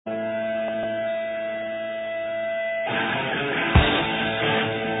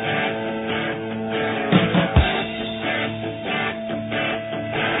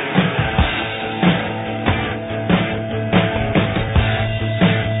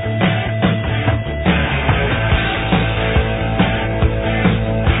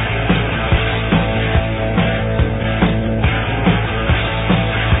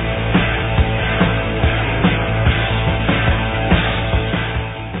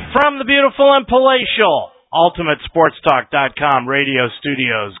From the beautiful and palatial UltimateSportsTalk.com radio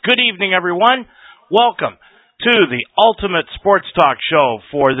studios. Good evening, everyone. Welcome to the Ultimate Sports Talk Show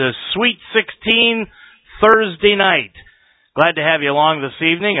for this Sweet 16 Thursday night. Glad to have you along this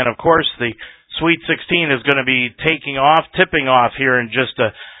evening, and of course the Sweet 16 is going to be tipping off here in just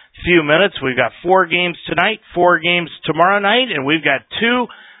a few minutes. We've got 4 games tonight, 4 games tomorrow night, and we've got 2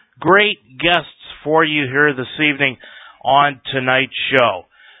 great guests for you here this evening on tonight's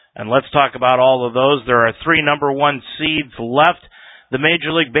show. And let's talk about all of those. There are 3 number 1 seeds left. The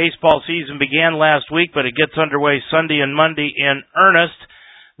Major League Baseball season began last week, but it gets underway Sunday and Monday in earnest.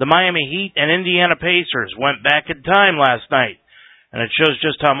 The Miami Heat and Indiana Pacers went back in time last night, and it shows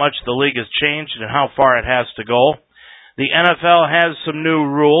just how much the league has changed and how far it has to go. The NFL has some new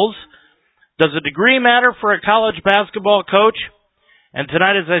rules. Does a degree matter for a college basketball coach? And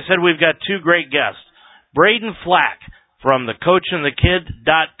tonight, as I said, we've got 2 great guests. Braden Flack from the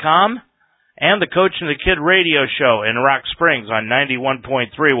CoachingTheKid.com and the Coaching the Kid radio show in Rock Springs on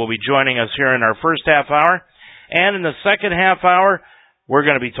 91.3 will be joining us here in our first half hour. And in the second half hour, we're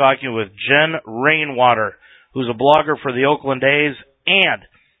going to be talking with Jen Rainwater, who's a blogger for the Oakland A's and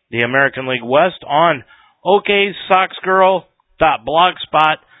the American League West on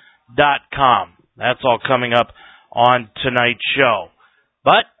oksoxgirl.blogspot.com. That's all coming up on tonight's show.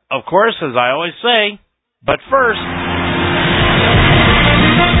 But, of course, as I always say, but first,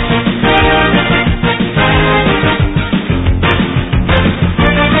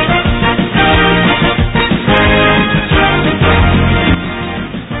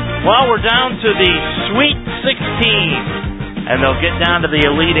 well, we're down to the Sweet 16, and they'll get down to the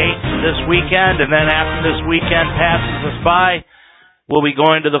Elite 8 this weekend, and then after this weekend passes us by, we'll be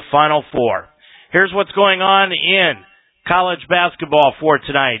going to the Final 4. Here's what's going on in college basketball for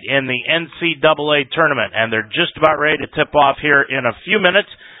tonight in the NCAA tournament, and they're just about ready to tip off here in a few minutes,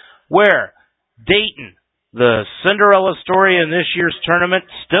 where Dayton, the Cinderella story in this year's tournament,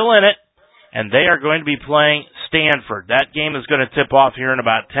 still in it, and they are going to be playing Stanford. That game is going to tip off here in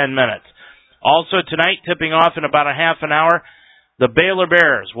about 10 minutes. Also tonight, tipping off in about a half an hour, the Baylor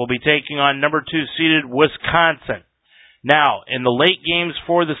Bears will be taking on number 2 seeded Wisconsin. Now, in the late games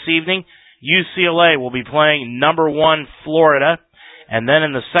for this evening, UCLA will be playing number 1 Florida, and then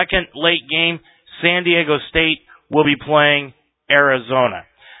in the second late game, San Diego State will be playing Arizona.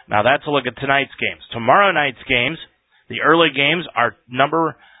 Now that's a look at tonight's games. Tomorrow night's games, the early games are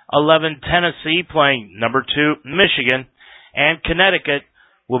number 11 Tennessee playing number 2 Michigan, and Connecticut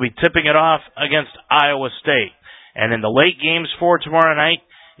will be tipping it off against Iowa State. And in the late games for tomorrow night,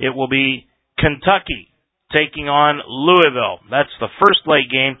 it will be Kentucky taking on Louisville. That's the first late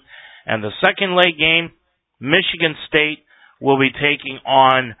game. And the second late game, Michigan State will be taking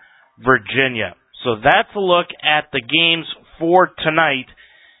on Virginia. So that's a look at the games for tonight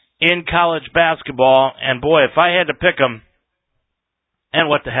in college basketball. And boy, if I had to pick them, and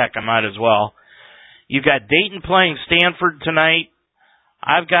what the heck, I might as well. You've got Dayton playing Stanford tonight.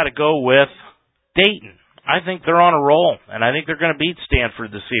 I've got to go with Dayton. I think they're on a roll, and I think they're going to beat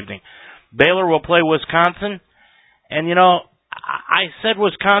Stanford this evening. Baylor will play Wisconsin, and you know, I said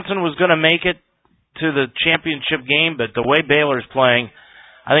Wisconsin was going to make it to the championship game, but the way Baylor's playing,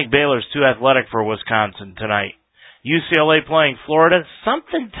 I think Baylor's too athletic for Wisconsin tonight. UCLA playing Florida.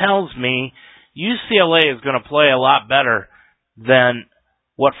 Something tells me UCLA is going to play a lot better than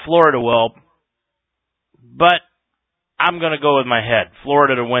what Florida will, but I'm going to go with my head.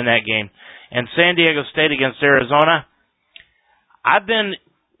 Florida to win that game. And San Diego State against Arizona. I've been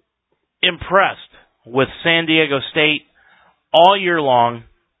impressed with San Diego State all year long.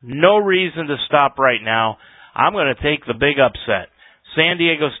 No reason to stop right now. I'm going to take the big upset. San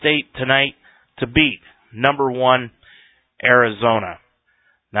Diego State tonight to beat number 1 Arizona.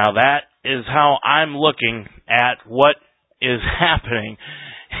 Now that is how I'm looking at what is happening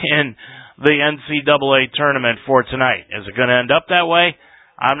in the NCAA tournament for tonight. Is it going to end up that way?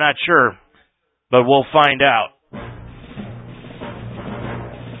 I'm not sure, but we'll find out.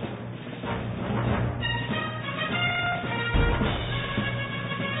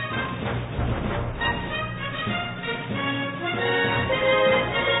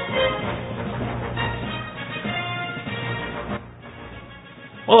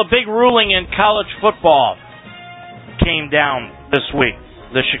 Well, a big ruling in college football came down this week.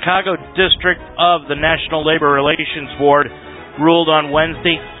 The Chicago District of the National Labor Relations Board ruled on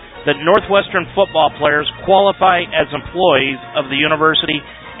Wednesday that Northwestern football players qualify as employees of the university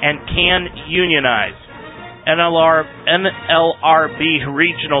and can unionize. NLRB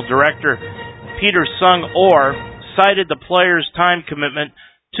Regional Director Peter Sung Orr cited the players' time commitment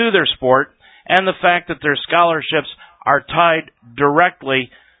to their sport and the fact that their scholarships are tied directly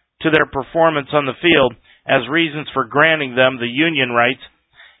to their performance on the field as reasons for granting them the union rights.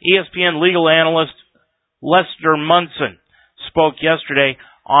 ESPN legal analyst Lester Munson spoke yesterday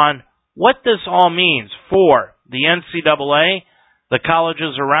on what this all means for the NCAA, the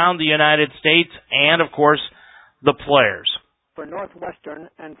colleges around the United States, and, of course, the players. For Northwestern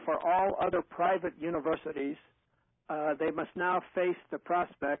and for all other private universities, they must now face the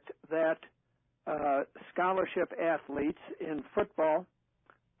prospect that scholarship athletes in football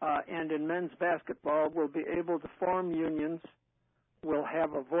and in men's basketball will be able to form unions, will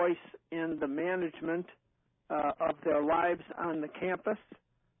have a voice in the management of their lives on the campus,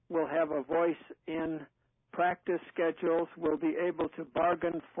 will have a voice in practice schedules, will be able to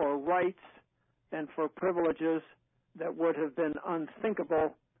bargain for rights and for privileges that would have been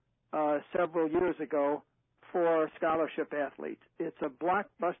unthinkable several years ago for scholarship athletes. It's a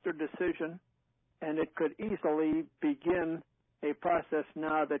blockbuster decision, and it could easily begin a process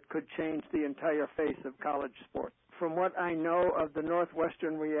now that could change the entire face of college sports. From what I know of the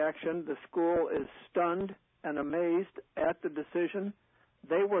Northwestern reaction, the school is stunned and amazed at the decision.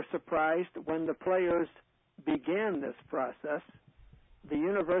 They were surprised when the players began this process. The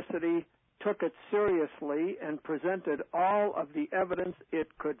university took it seriously and presented all of the evidence it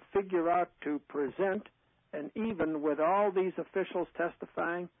could figure out to present, and even with all these officials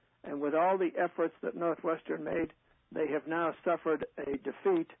testifying and with all the efforts that Northwestern made, they have now suffered a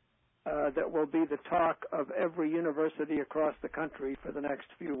defeat that will be the talk of every university across the country for the next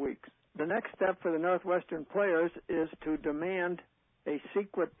few weeks. The next step for the Northwestern players is to demand a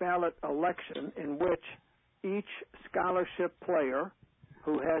secret ballot election in which each scholarship player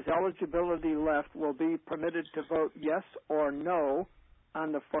who has eligibility left will be permitted to vote yes or no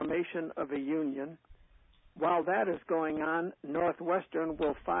on the formation of a union. While that is going on, Northwestern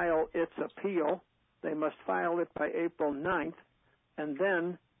will file its appeal. They must file it by April 9th, and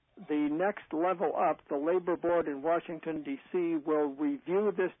then the next level up, the Labor Board in Washington, D.C., will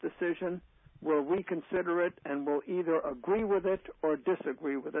review this decision, will reconsider it, and will either agree with it or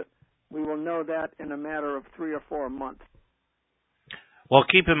disagree with it. We will know that in a matter of 3 or 4 months. Well,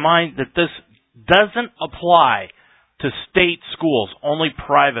 keep in mind that this doesn't apply to state schools, only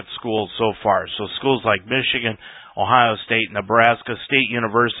private schools so far. So schools like Michigan, Ohio State, Nebraska, state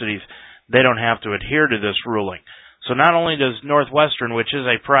universities, they don't have to adhere to this ruling. So not only does Northwestern, which is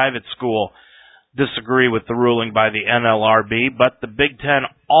a private school, disagree with the ruling by the NLRB, but the Big Ten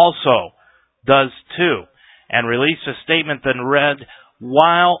also does too, and released a statement that read,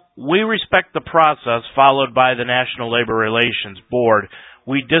 "While we respect the process followed by the National Labor Relations Board,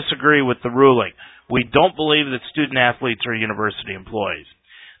 we disagree with the ruling. We don't believe that student athletes are university employees.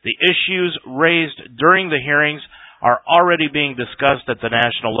 The issues raised during the hearings are already being discussed at the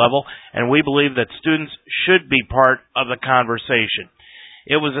national level, and we believe that students should be part of the conversation."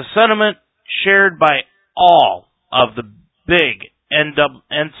 It was a sentiment shared by all of the big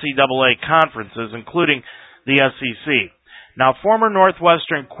NCAA conferences, including the SEC. Now, former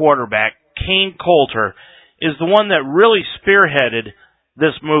Northwestern quarterback Kane Coulter is the one that really spearheaded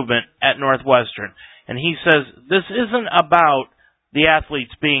this movement at Northwestern, and he says this isn't about the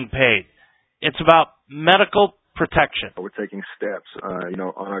athletes being paid. It's about medical protection. We're taking steps, on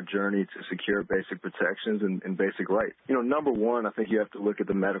our journey to secure basic protections and basic rights. Number one, I think you have to look at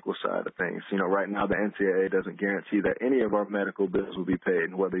the medical side of things. Right now the NCAA doesn't guarantee that any of our medical bills will be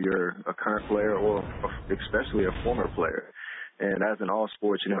paid, whether you're a current player or especially a former player. And as in all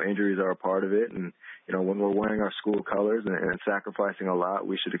sports, injuries are a part of it. And, when we're wearing our school colors and sacrificing a lot,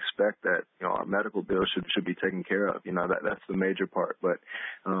 we should expect that, our medical bills should be taken care of. That's the major part. But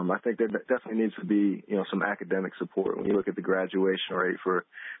I think there definitely needs to be, some academic support. When you look at the graduation rate for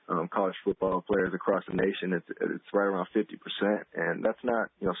college football players across the nation, it's right around 50%. And that's not,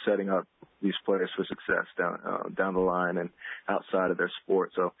 setting up these players for success down the line and outside of their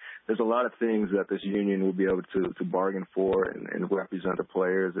sport. So there's a lot of things that this union will be able to bargain for and represent the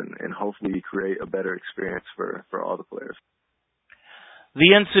players and hopefully create a better experience for all the players.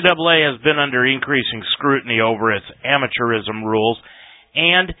 The NCAA has been under increasing scrutiny over its amateurism rules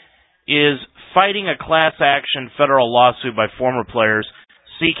and is fighting a class action federal lawsuit by former players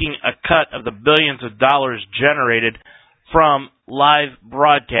seeking a cut of the billions of dollars generated from live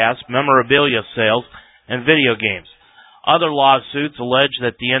broadcasts, memorabilia sales, and video games. Other lawsuits allege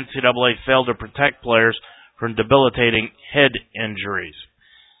that the NCAA failed to protect players from debilitating head injuries.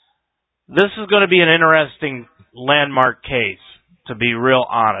 This is going to be an interesting landmark case, to be real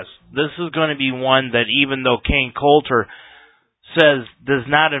honest. This is going to be one that, even though Kane Coulter says does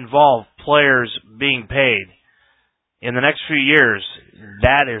not involve players being paid, in the next few years,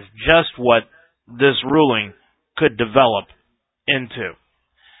 that is just what this ruling could develop into.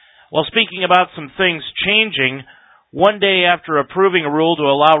 Well, speaking about some things changing, one day after approving a rule to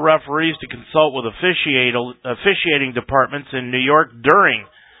allow referees to consult with officiating departments in New York during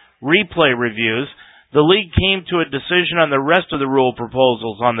replay reviews, the league came to a decision on the rest of the rule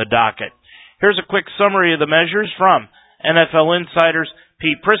proposals on the docket. Here's a quick summary of the measures from NFL insiders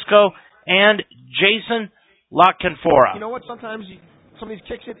Pete Prisco and Jason La Canfora. You know what? Sometimes some of these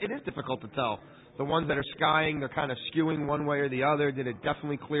kicks, it is difficult to tell. The ones that are skying, they're kind of skewing one way or the other. Did it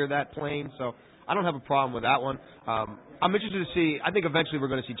definitely clear that plane? So I don't have a problem with that one. I'm interested to see. I think eventually we're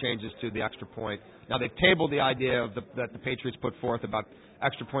going to see changes to the extra point. Now, they've tabled the idea that the Patriots put forth about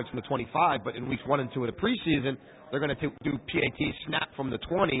extra points from the 25, but in weeks 1 and 2 of the preseason, they're going to do PAT snap from the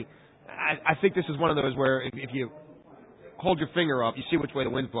 20. I think this is one of those where if you hold your finger up, you see which way the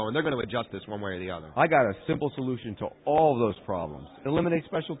wind's blowing. They're going to adjust this one way or the other. I got a simple solution to all of those problems. Eliminate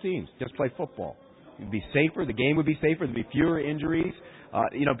special teams. Just play football. It'd be safer. The game would be safer. There'd be fewer injuries.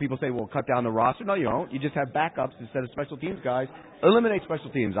 People say, well, cut down the roster. No, you don't. You just have backups instead of special teams guys. Eliminate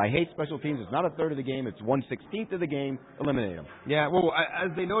special teams. I hate special teams. It's not a third of the game. It's 1/16 of the game. Eliminate them. Yeah, well,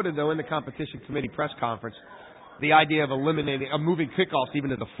 as they noted, though, in the competition committee press conference, the idea of moving kickoffs even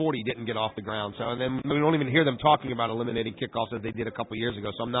to the 40 didn't get off the ground. So, and then we don't even hear them talking about eliminating kickoffs as they did a couple years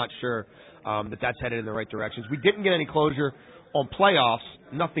ago. So I'm not sure that that's headed in the right directions. We didn't get any closure on playoffs,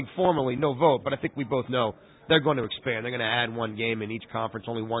 nothing formally, no vote, but I think we both know they're going to expand. They're going to add one game in each conference.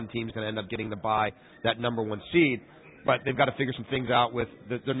 Only one team's going to end up getting the bye, that number 1 seed. But they've got to figure some things out with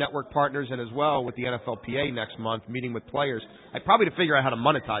their network partners and as well with the NFLPA next month, meeting with players. Probably to figure out how to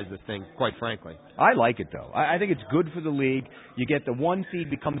monetize this thing, quite frankly. I like it, though. I think it's good for the league. You get the 1 seed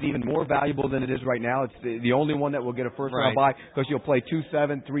becomes even more valuable than it is right now. It's the only one that will get a first-round bye because you'll play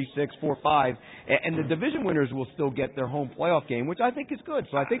 2-7, 3-6, 4-5. And the division winners will still get their home playoff game, which I think is good.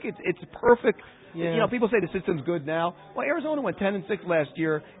 So I think it's perfect. Yeah. People say the system's good now. Well, Arizona went 10-6 last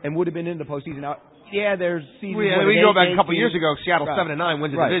year and would have been in the postseason. Now, yeah, there's seasons. We go back a couple years ago. Seattle 7-9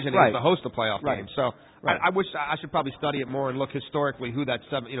 wins the division. Right. It was the host of playoff games. So I wish I should probably study it more and look historically who that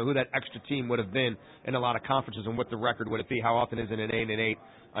extra team would have been in a lot of conferences and what the record would it be. How often is it an 8-8,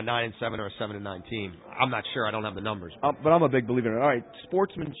 a 9-7, or a 7-9 team? I'm not sure. I don't have the numbers. But I'm a big believer in it. All right,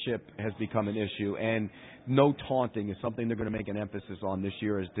 sportsmanship has become an issue, and no taunting is something they're going to make an emphasis on this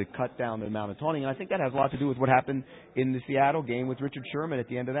year, is to cut down the amount of taunting. And I think that has a lot to do with what happened in the Seattle game with Richard Sherman at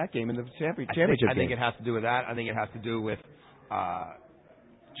the end of that game in the championship game. I think it has to do with that. I think it has to do with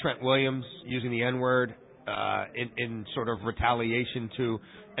Trent Williams using the N-word in sort of retaliation to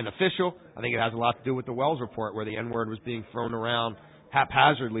an official. I think it has a lot to do with the Wells report, where the N-word was being thrown around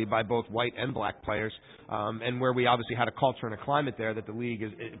haphazardly by both white and black players, and where we obviously had a culture and a climate there that the league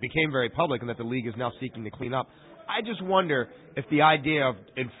it became very public and that the league is now seeking to clean up. I just wonder if the idea of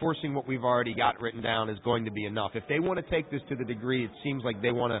enforcing what we've already got written down is going to be enough. If they want to take this to the degree it seems like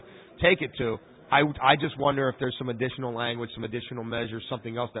they want to take it to, I just wonder if there's some additional language, some additional measures,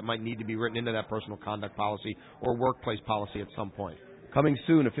 something else that might need to be written into that personal conduct policy or workplace policy at some point. Coming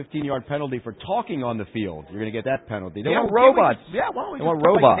soon, a 15-yard penalty for talking on the field. You're going to get that penalty. They want robots. They want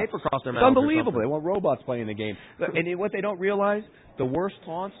robots. It's unbelievable. They want robots playing the game. And what they don't realize, the worst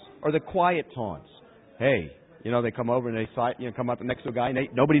taunts are the quiet taunts. Hey, they come over and they come up next to a guy and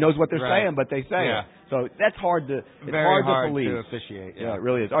nobody knows what they're saying, but they say it. So that's hard to police. To officiate. Yeah, it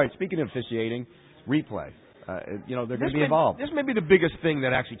really is. All right, speaking of officiating, replay. They're going to be involved. This may be the biggest thing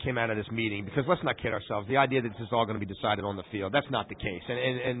that actually came out of this meeting, because let's not kid ourselves. The idea that this is all going to be decided on the field, that's not the case.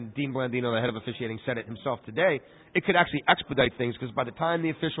 And Dean Blandino, the head of officiating, said it himself today. It could actually expedite things, because by the time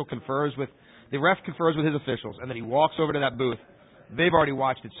the ref confers with his officials, and then he walks over to that booth, they've already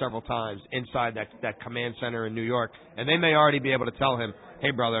watched it several times inside that command center in New York, and they may already be able to tell him,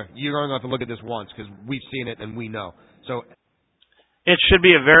 hey, brother, you're going to have to look at this once, because we've seen it and we know. So it should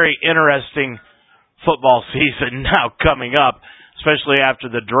be a very interesting football season now coming up, especially after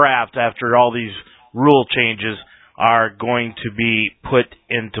the draft, after all these rule changes are going to be put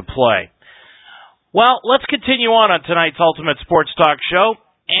into play. Well, let's continue on tonight's Ultimate Sports Talk show.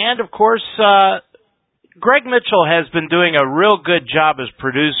 And, of course, Greg Mitchell has been doing a real good job as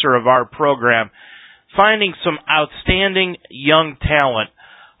producer of our program, finding some outstanding young talent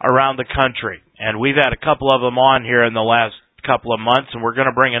around the country. And we've had a couple of them on here in the last couple of months, and we're going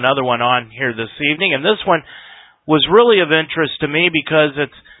to bring another one on here this evening. And this one was really of interest to me because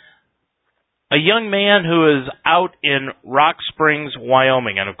it's a young man who is out in Rock Springs,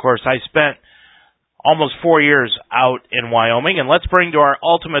 Wyoming. And, of course, I spent almost 4 years out in Wyoming. And let's bring to our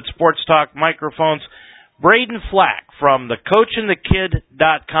Ultimate Sports Talk microphones Braden Flack from the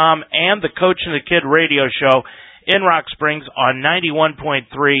CoachingTheKid.com and the Coaching the Kid radio show in Rock Springs on 91.3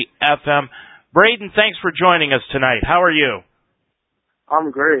 FM. Braden, thanks for joining us tonight. How are you? I'm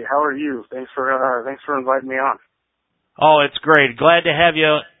great. How are you? Thanks for inviting me on. Oh, it's great. Glad to have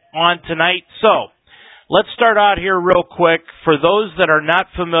you on tonight. So, let's start out here real quick. For those that are not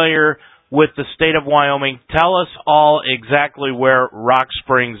familiar with the state of Wyoming, tell us all exactly where Rock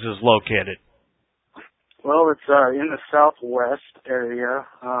Springs is located. Well, it's in the southwest area.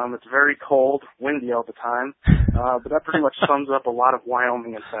 It's very cold, windy all the time, but that pretty much sums up a lot of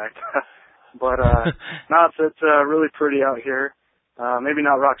Wyoming, in fact. But no, it's really pretty out here. Maybe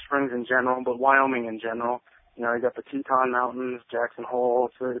not Rock Springs in general, but Wyoming in general. You know, you got the Teton Mountains, Jackson Hole.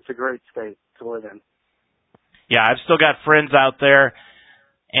 It's a great state to live in. Yeah, I've still got friends out there,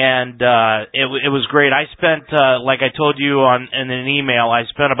 and it was great. I spent, like I told you in an email, I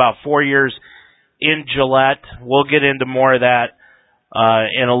spent about 4 years in Gillette. We'll get into more of that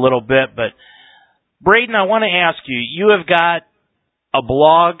in a little bit. But, Braden, I want to ask you, you have got a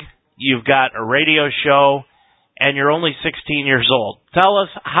blog, you've got a radio show, and you're only 16 years old. Tell us,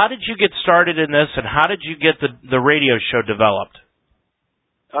 how did you get started in this, and how did you get the radio show developed?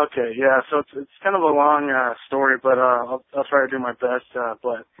 Okay, yeah, so it's kind of a long story, but I'll try to do my best.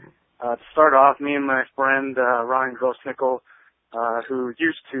 But to start off, me and my friend Ryan Grosnickel, who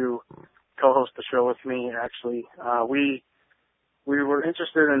used to co-host the show with me, actually, we were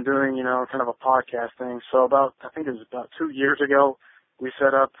interested in doing, you know, kind of a podcast thing. So I think it was about 2 years ago, we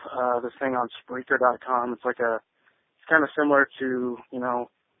set up this thing on Spreaker.com. It's kind of similar to, you know,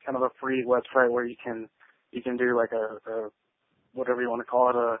 kind of a free website where you can do like a whatever you want to call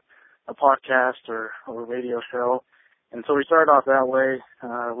it, a podcast or a radio show. And so we started off that way.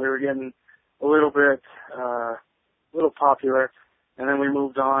 We were getting a little popular, and then we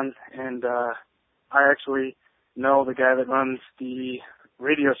moved on, and I actually know the guy that runs the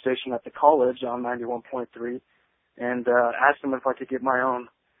radio station at the college on 91.3, and asked him if I could get my own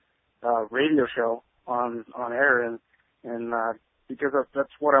radio show on air, and because that's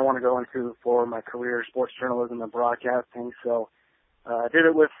what I want to go into for my career, sports journalism and broadcasting. So I did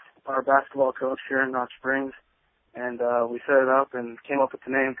it with our basketball coach here in Rock Springs, and we set it up and came up with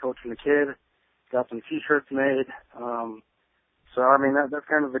the name Coach and the Kid, got some T-shirts made. So, I mean, that's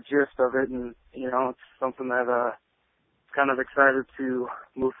kind of the gist of it, and, you know, it's something that kind of excited to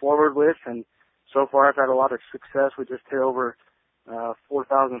move forward with, and so far I've had a lot of success. We just hit over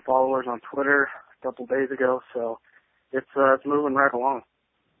 4,000 followers on Twitter a couple days ago, so it's moving right along.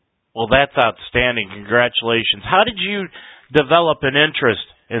 Well, that's outstanding. Congratulations. How did you develop an interest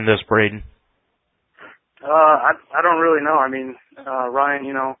in this, Braden? I don't really know. I mean, Ryan,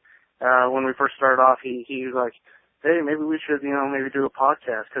 you know, when we first started off, he was like, hey, maybe we should, you know, maybe do a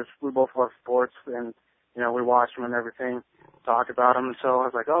podcast, because we both love sports, and, you know, we watch them and everything, talk about them, and so I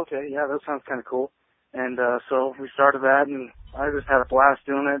was like, okay, yeah, that sounds kind of cool. And so we started that, and I just had a blast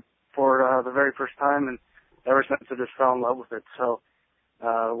doing it for the very first time, and ever since I just fell in love with it. So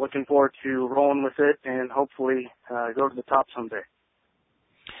looking forward to rolling with it and hopefully go to the top someday.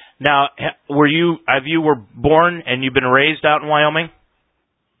 Now, were you born and you've been raised out in Wyoming?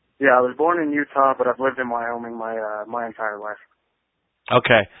 Yeah, I was born in Utah, but I've lived in Wyoming my entire life.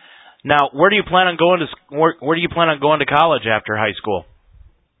 Okay. Now, where do you plan on going to college after high school?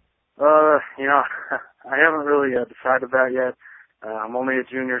 You know, I haven't really decided that yet. I'm only a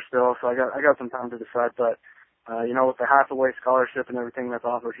junior still, so I got some time to decide. But you know, with the Hathaway scholarship and everything that's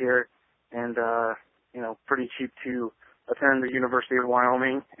offered here, and you know, pretty cheap to attend the University of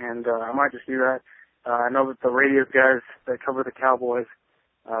Wyoming, and I might just do that. I know that the radio guys that cover the Cowboys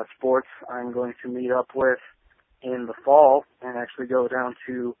sports, I'm going to meet up with in the fall and actually go down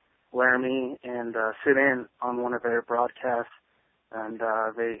to Laramie and sit in on one of their broadcasts, and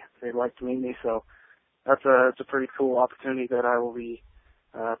they'd like to meet me. So it's a pretty cool opportunity that I will be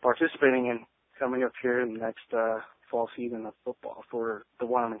participating in coming up here in the next fall season of football for the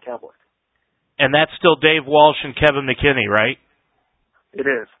Wyoming Cowboys. And that's still Dave Walsh and Kevin McKinney, right? It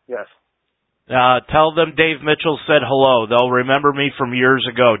is, yes. Tell them Dave Mitchell said hello. They'll remember me from years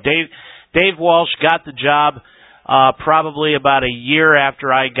ago. Dave Walsh got the job probably about a year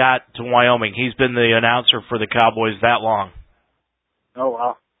after I got to Wyoming. He's been the announcer for the Cowboys that long. Oh,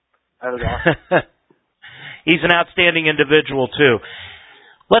 wow. That was awesome. He's an outstanding individual, too.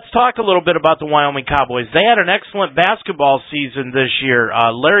 Let's talk a little bit about the Wyoming Cowboys. They had an excellent basketball season this year.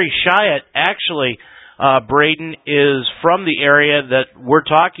 Larry Shyatt, actually, Braden, is from the area that we're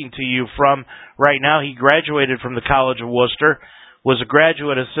talking to you from right now. He graduated from the College of Worcester, was a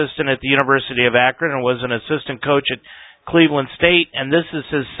graduate assistant at the University of Akron, and was an assistant coach at Cleveland State. And this is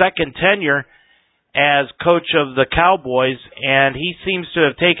his second tenure as coach of the Cowboys, and he seems to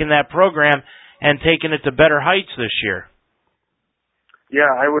have taken that program and taken it to better heights this year. Yeah,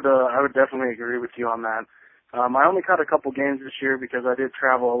 I would definitely agree with you on that. I only caught a couple games this year because I did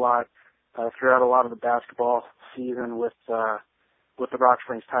travel a lot throughout a lot of the basketball season with the Rock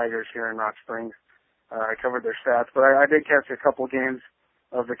Springs Tigers here in Rock Springs. I covered their stats, but I did catch a couple games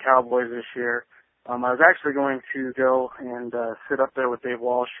of the Cowboys this year. I was actually going to go and sit up there with Dave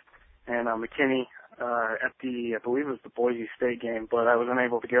Walsh and McKinney at I believe it was the Boise State game, but I was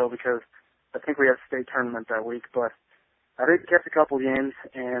unable to go because I think we had a state tournament that week. But I did catch a couple games,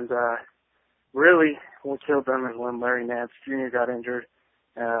 and really what killed them is when Larry Nance Jr. got injured,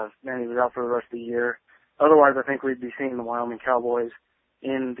 and he was out for the rest of the year. Otherwise, I think we'd be seeing the Wyoming Cowboys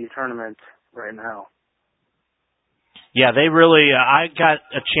in the tournament right now. Yeah, they really. I got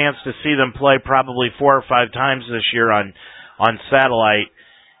a chance to see them play probably 4 or 5 times this year on satellite,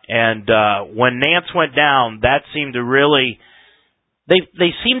 and when Nance went down, that seemed to really.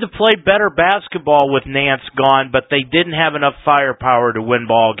 They seemed to play better basketball with Nance gone, but they didn't have enough firepower to win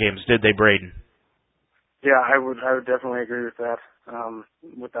ball games, did they, Braden? Yeah, I would definitely agree with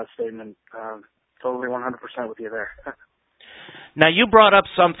that statement. Totally 100% with you there. Now, you brought up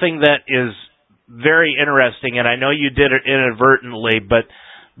something that is very interesting, and I know you did it inadvertently, but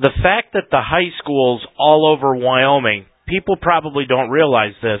the fact that the high schools all over Wyoming, people probably don't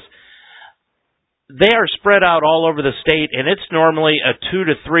realize this, they are spread out all over the state, and it's normally a 2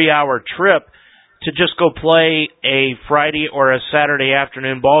 to 3 hour trip to just go play a Friday or a Saturday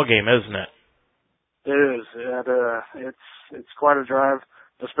afternoon ball game, isn't it? It is. It's quite a drive,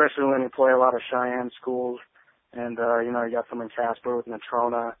 especially when you play a lot of Cheyenne schools, and you got some in Casper with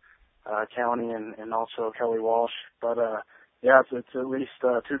Natrona County and also Kelly Walsh. But it's at least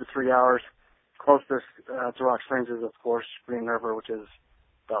 2 to 3 hours. Closest to Rock Springs is, of course, Green River, which is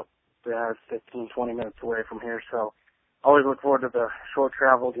about 15, 20 minutes away from here. So always look forward to the short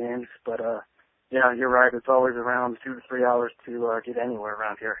travel games. But you're right. It's always around 2 to 3 hours to get anywhere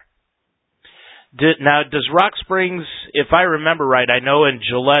around here. Now, does Rock Springs, if I remember right, I know in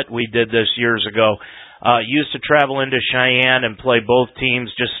Gillette we did this years ago, used to travel into Cheyenne and play both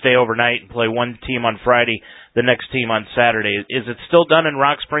teams, just stay overnight and play one team on Friday, the next team on Saturday. Is it still done in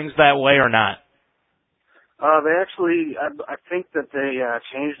Rock Springs that way or not? They actually, I think that they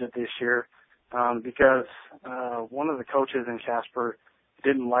changed it this year because one of the coaches in Casper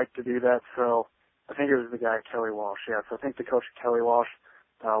didn't like to do that, so I think it was the guy, Kelly Walsh. Yeah, so I think the coach, Kelly Walsh,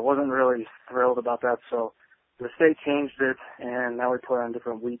 wasn't really thrilled about that, so the state changed it, and now we play on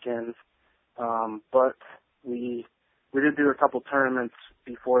different weekends. But we did do a couple tournaments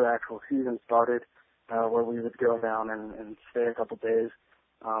before the actual season started, where we would go down and stay a couple days.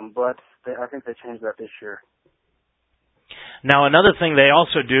 But I think they changed that this year. Now, another thing they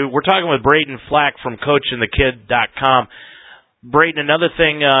also do, we're talking with Braden Flack from CoachingTheKid.com. Braden, another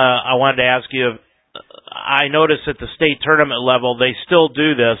thing I wanted to ask you, I noticed at the state tournament level, they still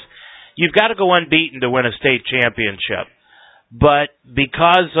do this. You've got to go unbeaten to win a state championship. But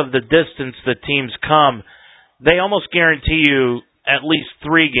because of the distance that teams come, they almost guarantee you at least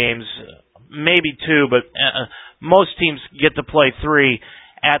 3 games, maybe 2, but most teams get to play 3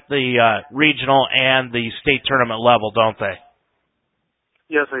 at the regional and the state tournament level, don't they?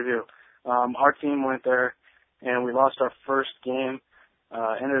 Yes, they do. Our team went there, and we lost our first game,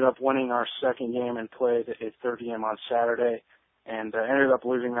 ended up winning our second game and played at 30 a.m. on Saturday, and ended up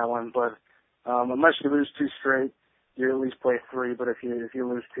losing that one. But unless you lose 2 straight, you at least play 3, but if you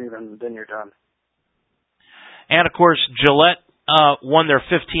lose 2, then you're done. And, of course, Gillette won their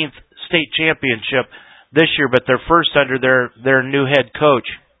 15th state championship this year, but they're first under their new head coach.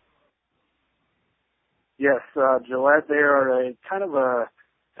 Yes, Gillette, they are a kind of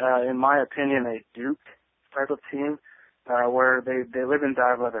in my opinion, a Duke type of team, where they live and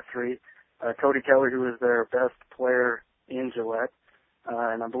die by the 3. Cody Kelly, who is their best player in Gillette,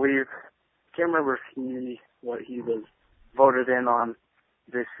 and I believe, can't remember what he was voted in on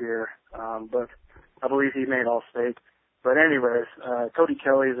this year, but I believe he made All-State. But anyways, Cody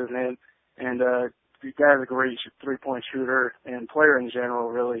Kelly is his name, and the guy is a great 3-point shooter and player in general,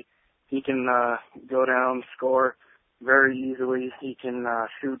 really. He can go down, score very easily. He can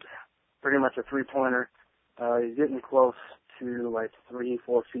shoot pretty much a 3-pointer. He's getting close to like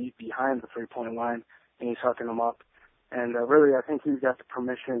 3-4 feet behind the 3-point line, and he's hucking them up. And really, I think he's got the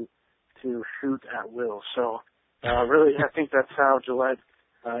permission to shoot at will. So really, I think that's how Gillette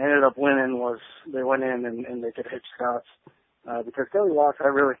ended up winning, was they went in and they could hit shots. Because Kelly Walsh, I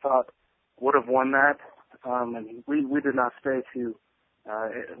really thought, would have won that. And we did not stay to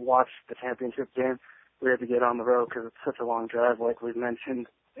watch the championship game. We had to get on the road because it's such a long drive, like we've mentioned.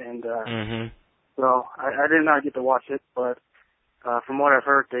 And so I did not get to watch it, but from what I've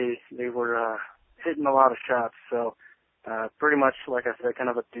heard, they were hitting a lot of shots. So pretty much, like I said, kind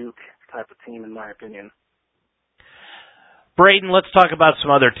of a Duke type of team, in my opinion. Braden, let's talk about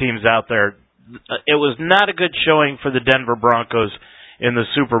some other teams out there. It was not a good showing for the Denver Broncos in the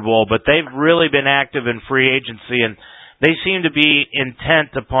Super Bowl, but they've really been active in free agency, and they seem to be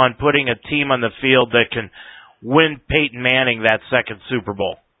intent upon putting a team on the field that can win Peyton Manning that second Super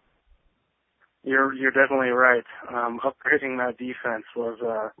Bowl. You're definitely right. Upgrading that defense was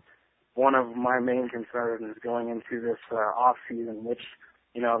one of my main concerns going into this off season, which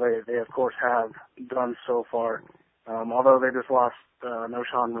they of course have done so far. Although they just lost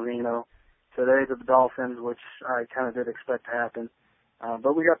Noshawn Marino today to the Dolphins, which I kind of did expect to happen.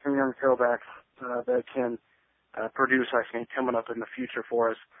 But we got some young tailbacks that can produce, I think, coming up in the future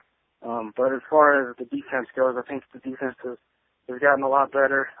for us. But as far as the defense goes, I think the defense has gotten a lot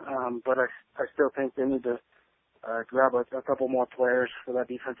better. But I still think they need to grab a couple more players for that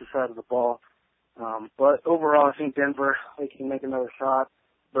defensive side of the ball. But overall, I think Denver, they can make another shot.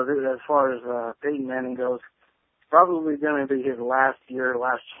 But as far as Peyton Manning goes, it's probably going to be his last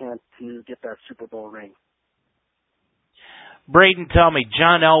chance to get that Super Bowl ring. Braden, tell me,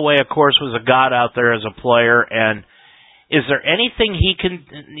 John Elway, of course, was a god out there as a player, and is there anything he can,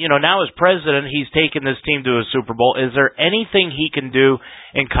 now as president, he's taken this team to a Super Bowl. Is there anything he can do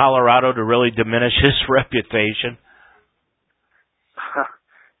in Colorado to really diminish his reputation?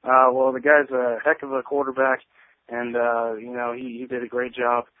 Well, the guy's a heck of a quarterback, and, he did a great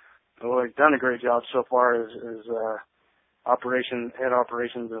job. Well, he's done a great job so far as head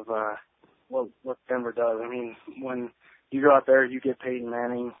operations of what Denver does. I mean, when you go out there, you get Peyton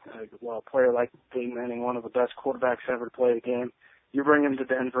Manning, a player like Peyton Manning, one of the best quarterbacks ever to play the game. You bring him to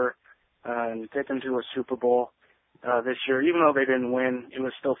Denver and take him to a Super Bowl this year. Even though they didn't win, it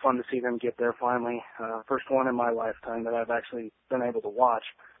was still fun to see them get there finally. First one in my lifetime that I've actually been able to watch.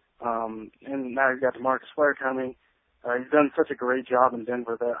 And now you've got DeMarcus Ware coming. He's done such a great job in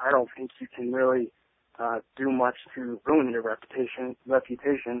Denver that I don't think you can really do much to ruin your reputation.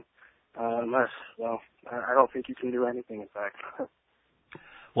 Unless, I don't think you can do anything, in fact.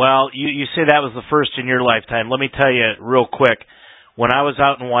 Well, you say that was the first in your lifetime. Let me tell you real quick. When I was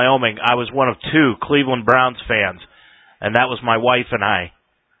out in Wyoming, I was one of two Cleveland Browns fans, and that was my wife and I.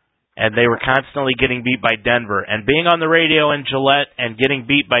 And they were constantly getting beat by Denver. And being on the radio in Gillette and getting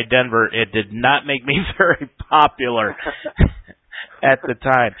beat by Denver, it did not make me very popular at the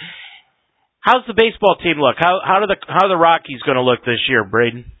time. How's the baseball team look? How are the Rockies going to look this year,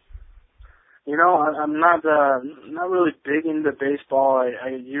 Braden? I'm not really big into baseball. I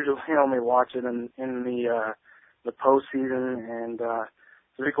usually only watch it in the postseason, and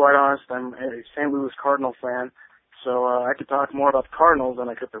to be quite honest, I'm a St. Louis Cardinal fan, so I could talk more about the Cardinals than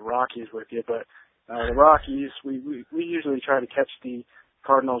I could the Rockies with you. But the Rockies, we usually try to catch the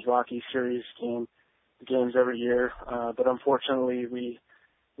Cardinals-Rockies series games every year, but unfortunately we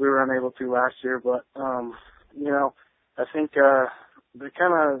were unable to last year. But I think they're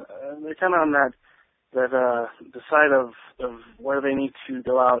kind of on that the side of where they need to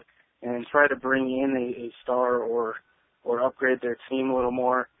go out and try to bring in a star or upgrade their team a little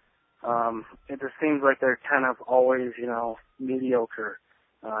more. It just seems like they're kind of always, mediocre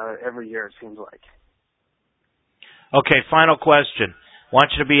every year, it seems like. Okay, final question.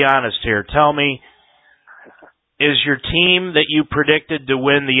 Want you to be honest here. Tell me, is your team that you predicted to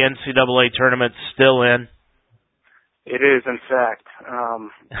win the NCAA tournament still in? It is, in fact.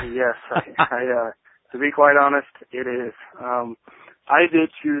 Yes, I to be quite honest, it is. I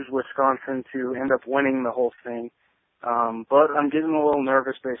did choose Wisconsin to end up winning the whole thing, but I'm getting a little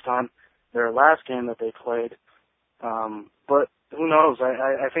nervous based on their last game that they played. But who knows?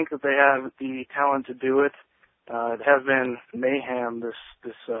 I think that they have the talent to do it. It has been mayhem this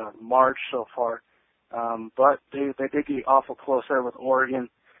March so far, but they did get awful close there with Oregon.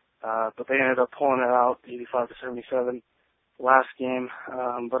 But they ended up pulling it out, 85-77, last game.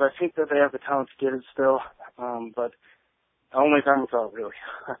 But I think that they have the talent to get it still. But only time will tell, really,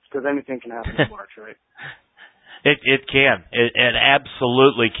 because anything can happen in March, right? It can. It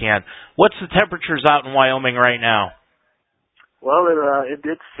absolutely can. What's the temperatures out in Wyoming right now? Well, it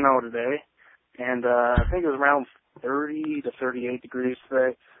did snow today, and I think it was around 30 to 38 degrees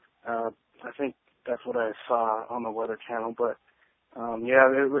today. I think that's what I saw on the Weather Channel, but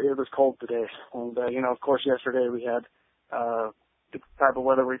it was cold today. And, of course, yesterday we had the type of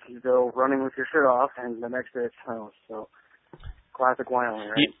weather where you could go running with your shirt off, and the next day it snows. So, classic Wyoming,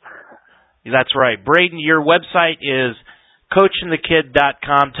 right? That's right. Braden, your website is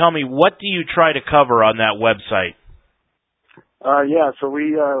coachingthekid.com. Tell me, what do you try to cover on that website? So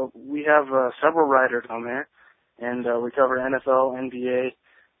we have several writers on there, and we cover NFL, NBA.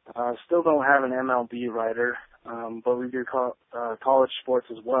 Still don't have an MLB writer, but we do college sports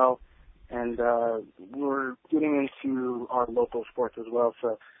as well. and we're getting into our local sports as well.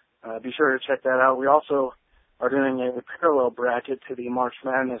 So be sure to check that out. We also are doing a parallel bracket to the March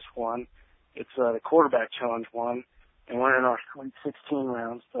Madness one. It's the quarterback challenge one, and we're in our Sweet 16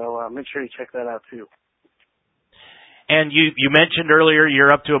 round. So make sure you check that out too. And you mentioned earlier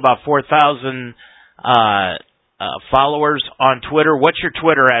you're up to about 4,000 followers on Twitter. What's your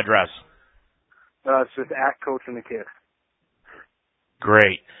Twitter address? It's just @CoachingTheKid.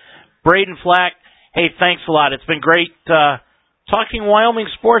 Great. Braden Flack, hey, thanks a lot. It's been great talking Wyoming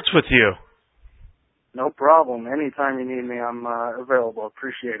sports with you. No problem. Anytime you need me, I'm available.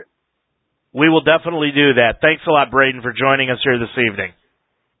 Appreciate it. We will definitely do that. Thanks a lot, Braden, for joining us here this evening.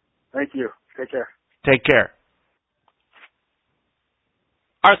 Thank you. Take care. Take care.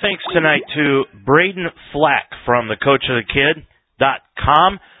 Our thanks tonight to Braden Flack from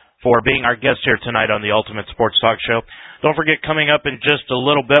thecoachofthekid.com for being our guest here tonight on the Ultimate Sports Talk Show. Don't forget, coming up in just a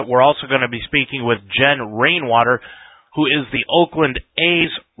little bit, we're also going to be speaking with Jen Rainwater, who is the Oakland A's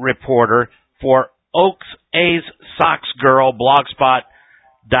reporter for Oaks A's Sox Girl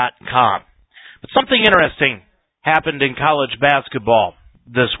blogspot.com. But something interesting happened in college basketball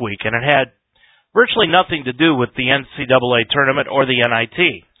this week, and it had virtually nothing to do with the NCAA tournament or the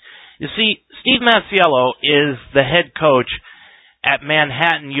NIT. You see, Steve Masiello is the head coach at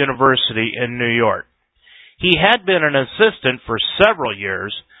Manhattan University in New York. He had been an assistant for several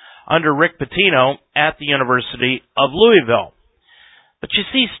years under Rick Pitino at the University of Louisville. But you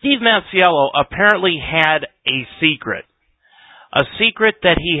see, Steve Masiello apparently had a secret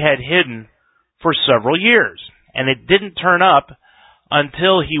that he had hidden for several years, and it didn't turn up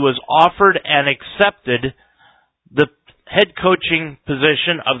until he was offered and accepted the head coaching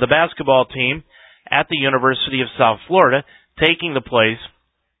position of the basketball team at the University of South Florida, taking the place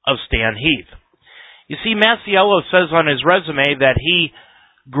of Stan Heath. You see, Masiello says on his resume that he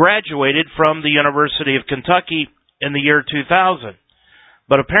graduated from the University of Kentucky in the year 2000.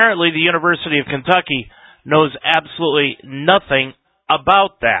 But apparently the University of Kentucky knows absolutely nothing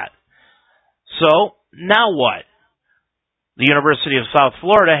about that. So, now what? The University of South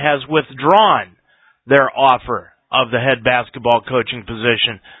Florida has withdrawn their offer of the head basketball coaching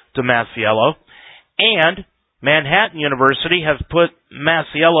position to Masiello, and Manhattan University has put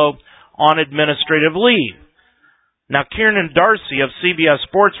Masiello on administrative leave. Now, Kiernan Darcy of CBS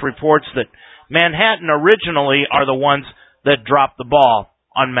Sports reports that Manhattan originally are the ones that dropped the ball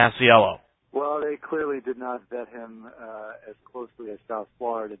on Masiello. Well, they clearly did not vet him as closely as South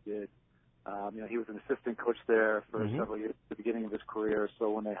Florida did. He was an assistant coach there for several years at the beginning of his career.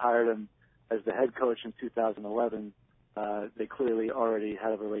 So when they hired him as the head coach in 2011, they clearly already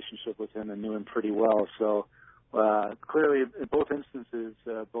had a relationship with him and knew him pretty well. So clearly, in both instances,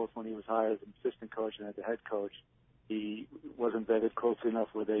 both when he was hired as an assistant coach and as the head coach, he wasn't vetted closely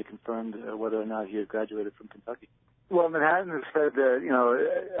enough where they confirmed whether or not he had graduated from Kentucky. Well, Manhattan has said that,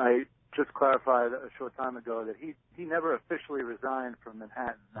 I just clarified a short time ago that he never officially resigned from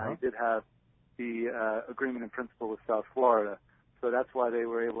Manhattan. He did have the agreement in principle with South Florida, so that's why they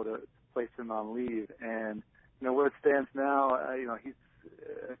were able to place him on leave. And where it stands now, he's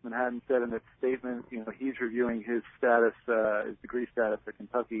as Manhattan said in its statement, he's reviewing his status, his degree status at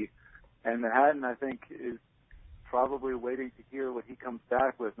Kentucky, and Manhattan, I think, is probably waiting to hear what he comes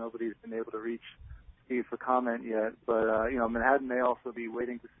back with. Nobody's been able to reach Steve for comment yet, but Manhattan may also be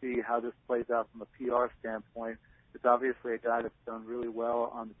waiting to see how this plays out from a PR standpoint. It's obviously a guy that's done really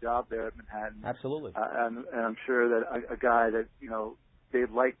well on the job there at Manhattan. Absolutely. And I'm sure that a guy that, they'd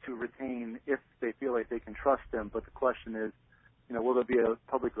like to retain if they feel like they can trust him. But the question is, will there be a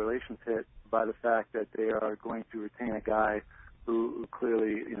public relations hit by the fact that they are going to retain a guy who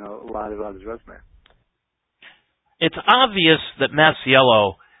clearly, lied about his resume? It's obvious that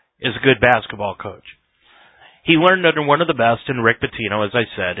Masiello is a good basketball coach. He learned under one of the best in Rick Pitino, as I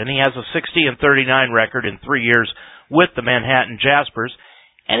said, and he has a 60-39 record in 3 years with the Manhattan Jaspers,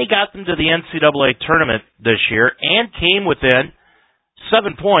 and he got them to the NCAA tournament this year and came within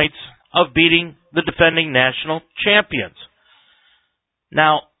 7 points of beating the defending national champions.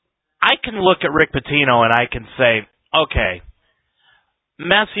 Now, I can look at Rick Pitino and I can say, okay,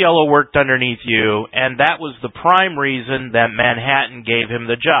 Masiello worked underneath you, and that was the prime reason that Manhattan gave him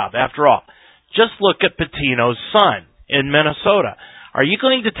the job. After all, just look at Pitino's son in Minnesota. Are you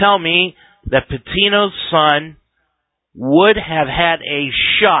going to tell me that Pitino's son would have had a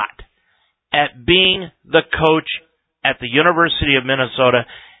shot at being the coach at the University of Minnesota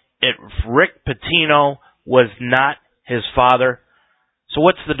if Rick Pitino was not his father? So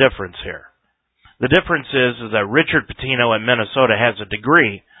what's the difference here? The difference is that Richard Pitino at Minnesota has a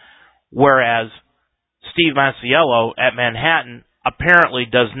degree, whereas Steve Masiello at Manhattan apparently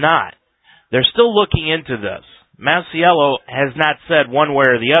does not. They're still looking into this. Masiello has not said one way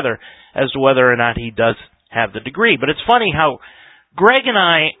or the other as to whether or not he does have the degree. But it's funny how Greg and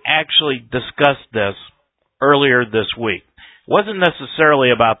I actually discussed this earlier this week. It wasn't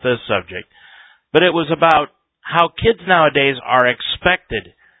necessarily about this subject, but it was about how kids nowadays are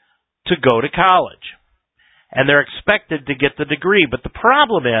expected to go to college. And they're expected to get the degree. But the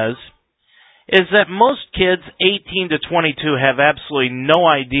problem is that most kids 18 to 22 have absolutely no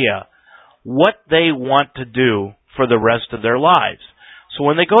idea what they want to do for the rest of their lives. So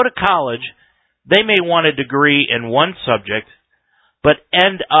when they go to college, they may want a degree in one subject, but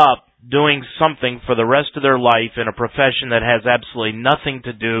end up doing something for the rest of their life in a profession that has absolutely nothing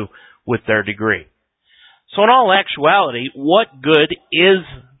to do with their degree. So in all actuality, what good is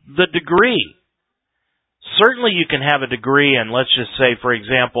the degree? Certainly you can have a degree in, let's just say, for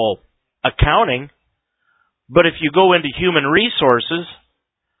example, accounting, but if you go into human resources,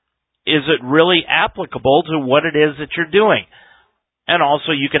 is it really applicable to what it is that you're doing? And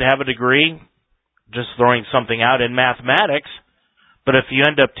also you could have a degree, just throwing something out, in mathematics, but if you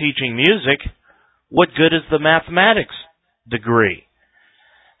end up teaching music, what good is the mathematics degree?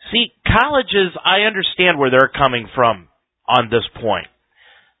 See, colleges, I understand where they're coming from on this point.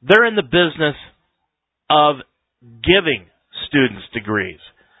 They're in the business of giving students degrees.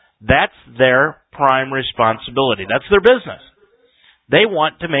 That's their prime responsibility. That's their business. They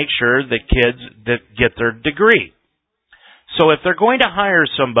want to make sure that kids that get their degree. So if they're going to hire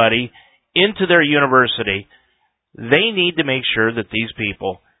somebody into their university, they need to make sure that these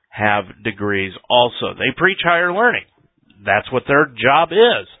people have degrees also. They preach higher learning. That's what their job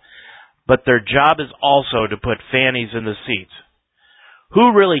is. But their job is also to put fannies in the seats.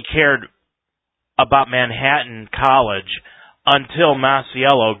 Who really cared about Manhattan College until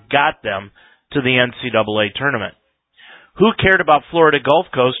Masiello got them to the NCAA tournament? Who cared about Florida Gulf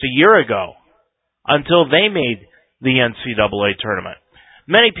Coast a year ago until they made the NCAA tournament?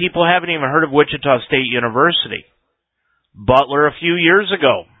 Many people haven't even heard of Wichita State University. Butler a few years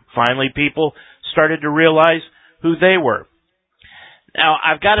ago. Finally, people started to realize who they were. Now,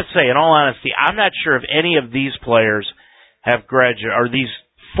 I've got to say, in all honesty, I'm not sure if any of these players have graduated, or these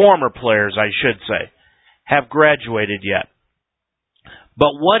former players, I should say, have graduated yet.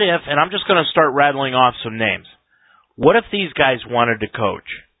 But what if, and I'm just going to start rattling off some names, what if these guys wanted to coach?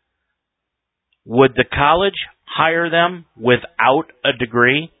 Would the college hire them without a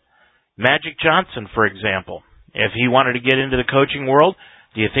degree? Magic Johnson, for example. If he wanted to get into the coaching world,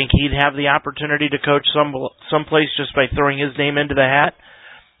 do you think he'd have the opportunity to coach someplace just by throwing his name into the hat?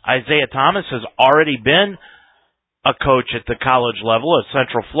 Isaiah Thomas has already been a coach at the college level at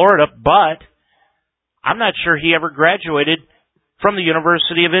Central Florida, but I'm not sure he ever graduated from the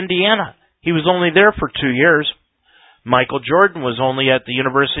University of Indiana. He was only there for 2 years. Michael Jordan was only at the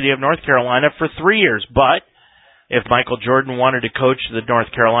University of North Carolina for 3 years, but if Michael Jordan wanted to coach the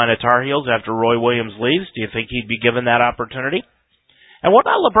North Carolina Tar Heels after Roy Williams leaves, do you think he'd be given that opportunity? And what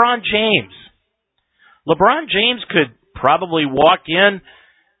about LeBron James? LeBron James could probably walk in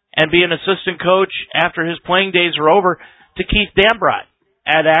and be an assistant coach after his playing days are over to Keith Dambrot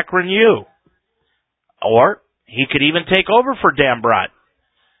at Akron U. Or he could even take over for Dambrot.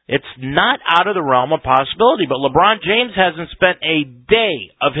 It's not out of the realm of possibility, but LeBron James hasn't spent a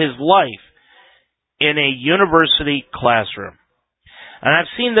day of his life in a university classroom. And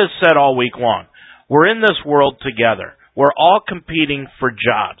I've seen this said all week long. We're in this world together. We're all competing for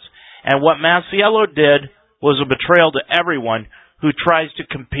jobs. And what Masiello did was a betrayal to everyone who tries to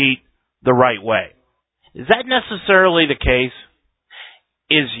compete the right way. Is that necessarily the case?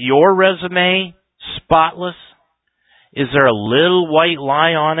 Is your resume spotless? Is there a little white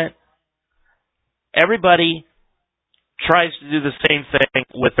lie on it? Everybody tries to do the same thing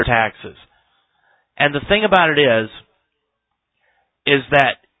with their taxes. And the thing about it is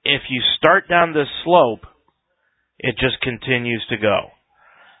that if you start down this slope, it just continues to go.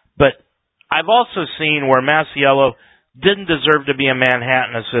 But I've also seen where Masiello didn't deserve to be a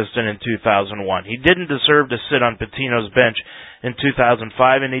Manhattan assistant in 2001. He didn't deserve to sit on Pitino's bench in 2005,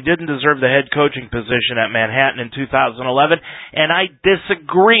 and he didn't deserve the head coaching position at Manhattan in 2011. And I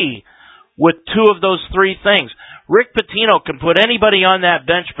disagree with two of those three things. Rick Pitino can put anybody on that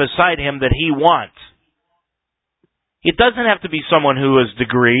bench beside him that he wants. It doesn't have to be someone who is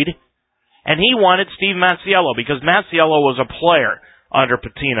degreed. And he wanted Steve Masiello because Masiello was a player under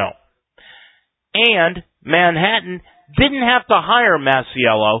Pitino. And Manhattan didn't have to hire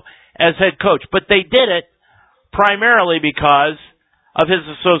Masiello as head coach, but they did it primarily because of his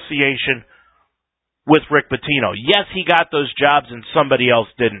association with Rick Pitino. Yes, he got those jobs and somebody else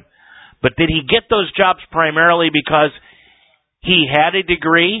didn't. But did he get those jobs primarily because he had a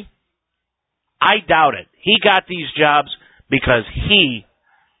degree I doubt it. He got these jobs because he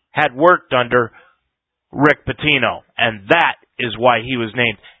had worked under Rick Pitino, and that is why he was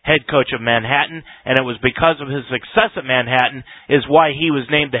named head coach of Manhattan, and it was because of his success at Manhattan is why he was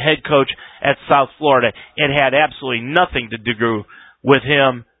named the head coach at South Florida. It had absolutely nothing to do with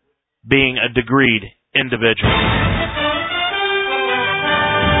him being a degreed individual.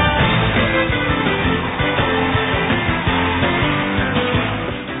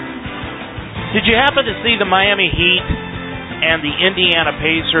 Did you happen to see the Miami Heat and the Indiana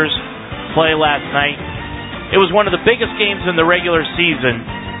Pacers play last night? It was one of the biggest games in the regular season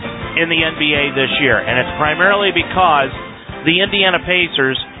in the NBA this year, and it's primarily because the Indiana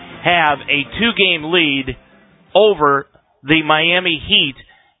Pacers have a 2-game lead over the Miami Heat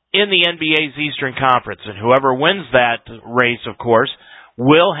in the NBA's Eastern Conference, and whoever wins that race, of course,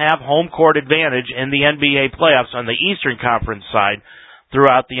 will have home court advantage in the NBA playoffs on the Eastern Conference side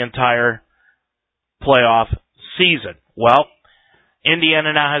throughout the entire playoff season. Well,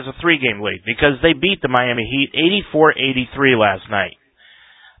 Indiana now has a 3-game lead because they beat the Miami Heat 84-83 last night.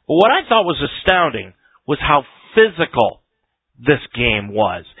 But what I thought was astounding was how physical this game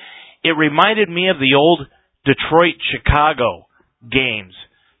was. It reminded me of the old Detroit-Chicago games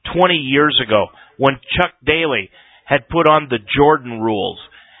 20 years ago when Chuck Daly had put on the Jordan rules,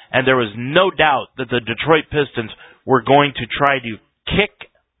 and there was no doubt that the Detroit Pistons were going to try to kick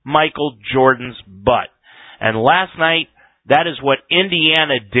Michael Jordan's butt. And last night, that is what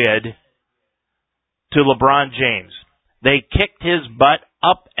Indiana did to LeBron James. They kicked his butt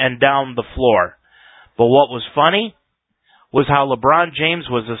up and down the floor. But what was funny was how LeBron James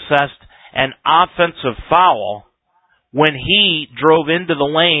was assessed an offensive foul when he drove into the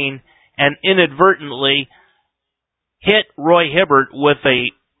lane and inadvertently hit Roy Hibbert with a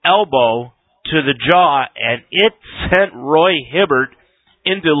elbow to the jaw, and it sent Roy Hibbert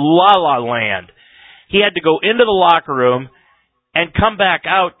into La-La Land. He had to go into the locker room and come back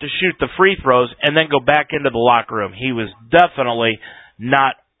out to shoot the free throws and then go back into the locker room. He was definitely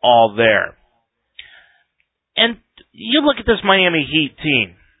not all there. And you look at this Miami Heat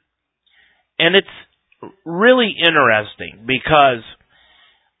team, and it's really interesting because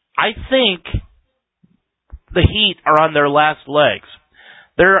I think the Heat are on their last legs.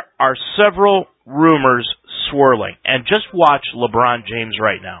 There are several rumors swirling, and just watch LeBron James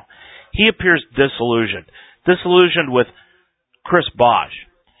right now. He appears disillusioned with Chris Bosh.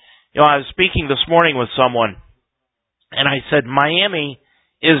 You know, I was speaking this morning with someone, and I said Miami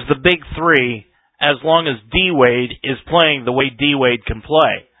is the big three as long as D-Wade is playing the way D-Wade can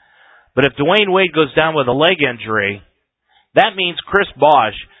play. But if Dwayne Wade goes down with a leg injury, that means Chris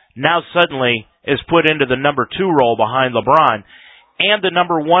Bosh now suddenly is put into the number 2 role behind LeBron, and the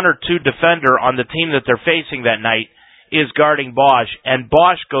number 1 or 2 defender on the team that they're facing that night is guarding Bosh, and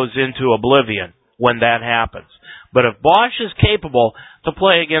Bosh goes into oblivion when that happens. But if Bosh is capable to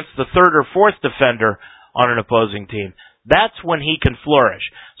play against the 3rd or 4th defender on an opposing team, that's when he can flourish.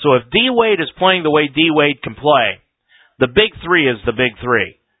 So if D-Wade is playing the way D-Wade can play, the big three is the big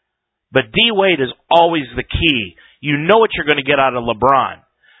three. But D-Wade is always the key. You know what you're going to get out of LeBron.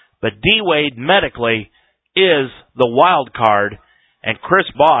 But D-Wade medically is the wild card, and Chris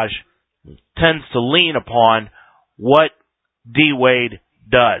Bosh tends to lean upon what D-Wade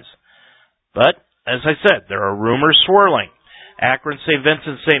does. But, as I said, there are rumors swirling. Akron St.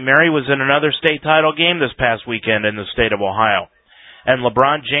 Vincent St. Mary was in another state title game this past weekend in the state of Ohio. And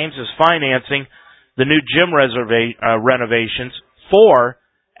LeBron James is financing the new gym renovations for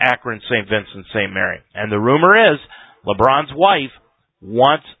Akron St. Vincent St. Mary. And the rumor is LeBron's wife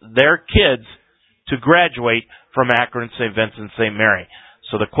wants their kids to graduate from Akron St. Vincent St. Mary.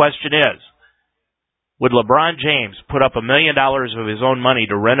 So the question is, would LeBron James put up $1 million of his own money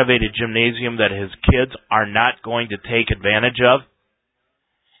to renovate a gymnasium that his kids are not going to take advantage of?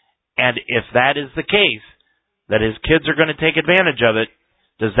 And if that is the case, that his kids are going to take advantage of it,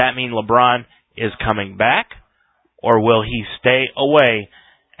 does that mean LeBron is coming back? Or will he stay away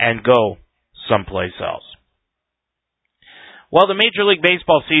and go someplace else? Well, the Major League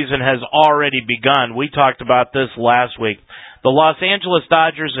Baseball season has already begun. We talked about this last week. The Los Angeles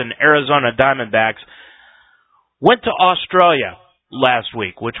Dodgers and Arizona Diamondbacks went to Australia last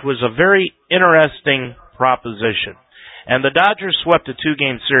week, which was a very interesting proposition. And the Dodgers swept a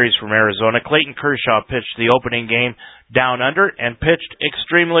 2-game series from Arizona. Clayton Kershaw pitched the opening game down under and pitched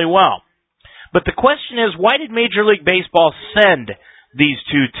extremely well. But the question is, why did Major League Baseball send these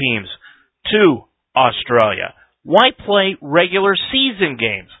two teams to Australia? Why play regular season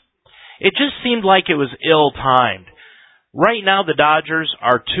games? It just seemed like it was ill-timed. Right now, the Dodgers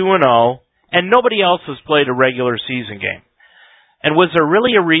are 2-0, and nobody else has played a regular season game. And was there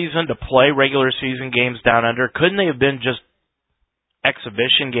really a reason to play regular season games down under? Couldn't they have been just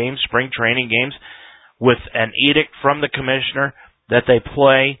exhibition games, spring training games, with an edict from the commissioner that they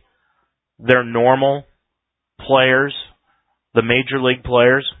play their normal players, the major league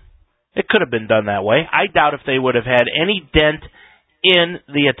players? It could have been done that way. I doubt if they would have had any dent in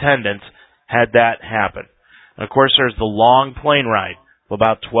the attendance had that happened. And of course, there's the long plane ride of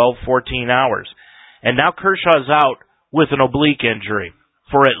about 12, 14 hours. And now Kershaw's out with an oblique injury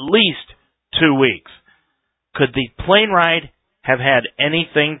for at least 2 weeks. Could the plane ride have had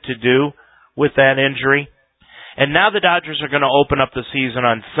anything to do with that injury? And now the Dodgers are going to open up the season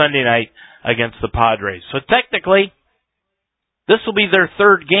on Sunday night against the Padres. So technically, this will be their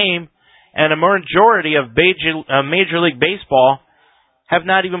third game, and a majority of Major League Baseball have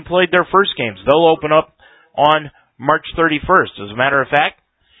not even played their first games. They'll open up on March 31st. As a matter of fact,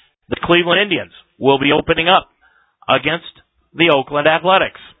 the Cleveland Indians will be opening up against the Oakland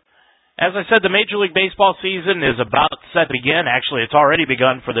Athletics. As I said, the Major League Baseball season is about set to begin. Actually, it's already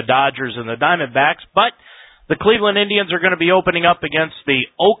begun for the Dodgers and the Diamondbacks, but the Cleveland Indians are going to be opening up against the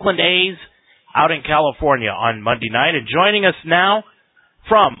Oakland A's out in California on Monday night. And joining us now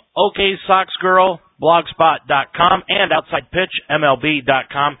from OK Sox Girl, Blogspot.com, and Outside Pitch,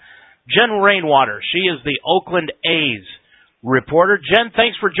 MLB.com, Jen Rainwater. She is the Oakland A's reporter. Jen,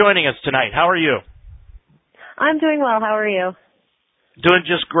 thanks for joining us tonight. How are you? I'm doing well. How are you? Doing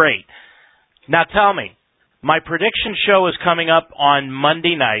just great. Now tell me, my prediction show is coming up on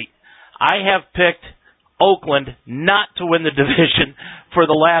Monday night. I have picked Oakland not to win the division for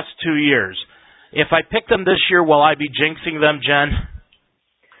the last 2 years. If I pick them this year, will I be jinxing them, Jen?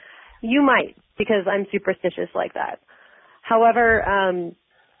 You might, because I'm superstitious like that. However,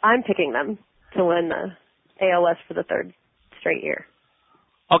 I'm picking them to win the ALS for the third straight year.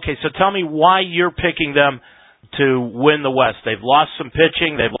 Okay, so tell me why you're picking them to win the West. They've lost some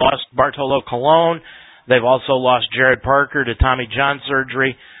pitching. They've lost Bartolo Colon. They've also lost Jared Parker to Tommy John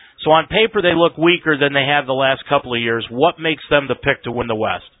surgery. So on paper, they look weaker than they have the last couple of years. What makes them the pick to win the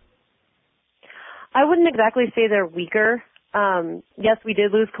West? I wouldn't exactly say they're weaker. Yes, we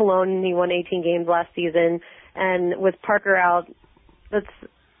did lose Colon. He won 18 games last season. And with Parker out, that's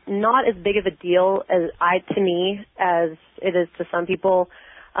not as big of a deal to me as it is to some people.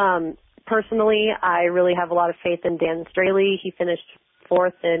 Personally, I really have a lot of faith in Dan Straley. He finished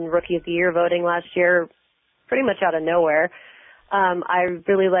 4th in Rookie of the Year voting last year, pretty much out of nowhere. I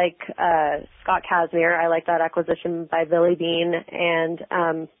really like Scott Kazmir. I like that acquisition by Billy Beane,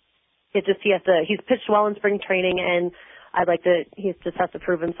 and he's pitched well in spring training, and he just has to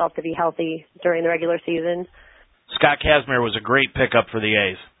prove himself to be healthy during the regular season. Scott Kazmir was a great pickup for the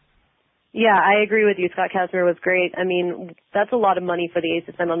A's. Yeah, I agree with you. Scott Kazmir was great. I mean, that's a lot of money for the A's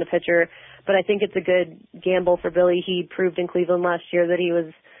to spend on the pitcher, but I think it's a good gamble for Billy. He proved in Cleveland last year that he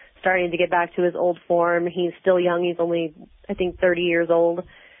was starting to get back to his old form. He's still young. He's only, I think, 30 years old,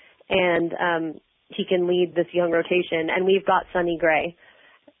 and he can lead this young rotation. And we've got Sonny Gray.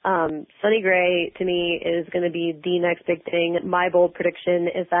 Sonny Gray, to me, is going to be the next big thing. My bold prediction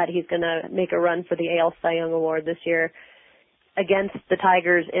is that he's going to make a run for the AL Cy Young Award this year. Against the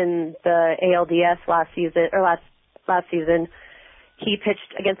Tigers in the ALDS last season, he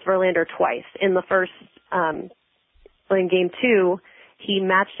pitched against Verlander twice. In the first, in Game 2, he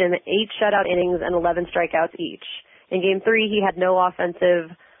matched him 8 shutout innings and 11 strikeouts each. In Game 3, he had no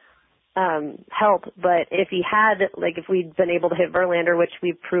offensive help, but if we'd been able to hit Verlander, which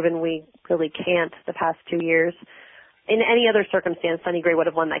we've proven we really can't the past 2 years, in any other circumstance, Sonny Gray would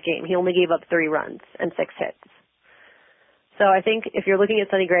have won that game. He only gave up 3 runs and 6 hits. So I think if you're looking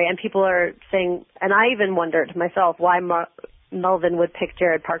at Sonny Gray, and people are saying, and I even wondered myself why Melvin would pick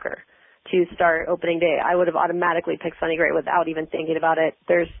Jared Parker to start opening day. I would have automatically picked Sonny Gray without even thinking about it.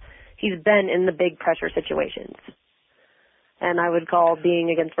 He's been in the big pressure situations. And I would call being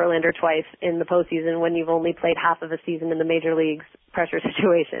against Verlander twice in the postseason when you've only played half of a season in the major leagues pressure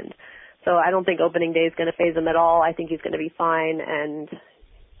situations. So I don't think opening day is going to phase him at all. I think he's going to be fine, and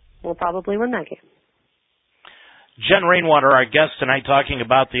we'll probably win that game. Jen Rainwater, our guest tonight, talking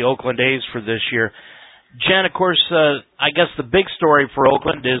about the Oakland A's for this year. Jen, of course, I guess the big story for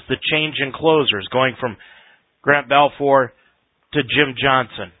Oakland is the change in closers, going from Grant Balfour to Jim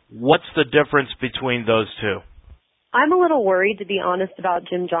Johnson. What's the difference between those two? I'm a little worried, to be honest, about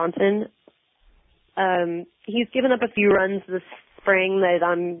Jim Johnson. He's given up a few runs this spring that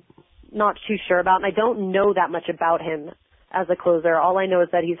I'm not too sure about, and I don't know that much about him as a closer. All I know is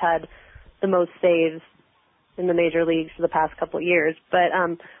that he's had the most saves in the major leagues for the past couple of years. But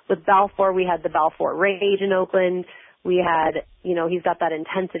with Balfour, we had the Balfour rage in Oakland. We had, he's got that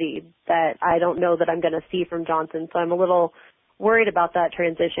intensity that I don't know that I'm going to see from Johnson. So I'm a little worried about that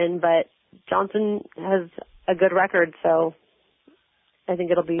transition, but Johnson has a good record, so I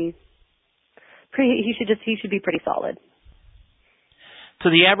think it'll be he should be pretty solid. To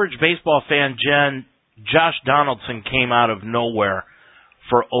the average baseball fan, Jen, Josh Donaldson came out of nowhere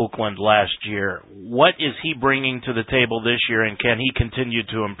for Oakland last year. What is he bringing to the table this year, and can he continue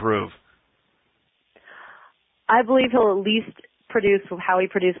to improve? I believe he'll at least produce how he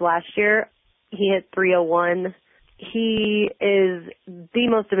produced last year. He hit .301. He is the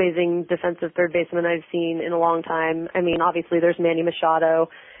most amazing defensive third baseman I've seen in a long time. I mean, obviously there's Manny Machado,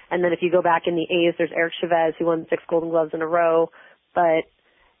 and then if you go back in the A's, there's Eric Chavez, who won 6 Golden Gloves in a row. But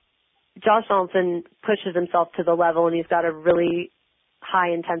Josh Donaldson pushes himself to the level, and he's got a really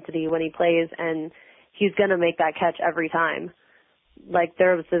high intensity when he plays, and he's going to make that catch every time. Like,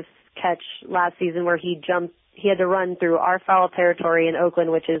 there was this catch last season where he had to run through our foul territory in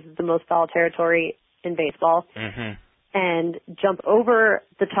Oakland, which is the most foul territory in baseball, and jump over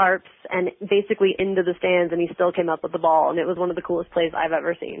the tarps and basically into the stands, and he still came up with the ball, and it was one of the coolest plays I've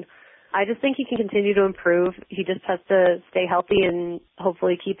ever seen. I just think he can continue to improve. He just has to stay healthy and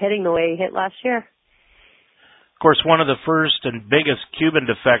hopefully keep hitting the way he hit last year. Of course, one of the first and biggest Cuban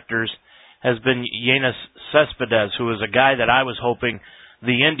defectors has been Yoenis Cespedes, who was a guy that I was hoping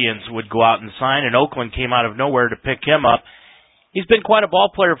the Indians would go out and sign, and Oakland came out of nowhere to pick him up. He's been quite a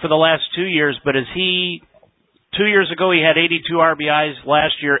ball player for the last 2 years, but 2 years ago he had 82 RBIs,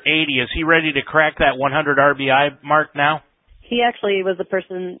 last year 80. Is he ready to crack that 100 RBI mark now? He actually was the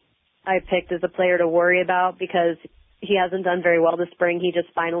person I picked as a player to worry about because he hasn't done very well this spring. He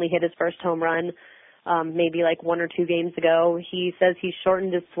just finally hit his first home run maybe like 1 or 2 games ago. He says he's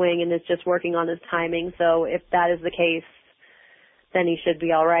shortened his swing and is just working on his timing, so if that is the case, then he should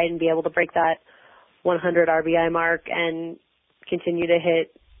be all right and be able to break that 100 RBI mark and continue to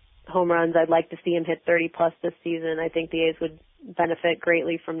hit home runs. I'd like to see him hit 30-plus this season. I think the A's would benefit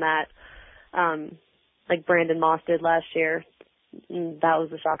greatly from that, like Brandon Moss did last year. That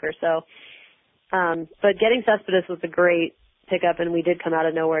was a shocker. So, but getting Cespedes was a great pickup, and we did come out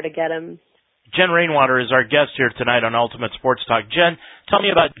of nowhere to get him. Jen Rainwater is our guest here tonight on Ultimate Sports Talk. Jen, tell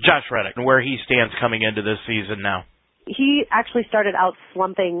me about Josh Reddick and where he stands coming into this season now. He actually started out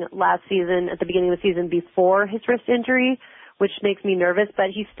slumping last season at the beginning of the season before his wrist injury, which makes me nervous, but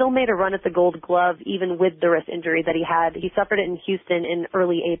he still made a run at the Gold Glove even with the wrist injury that he had. He suffered it in Houston in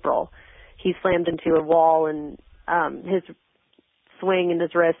early April. He slammed into a wall, and his swing and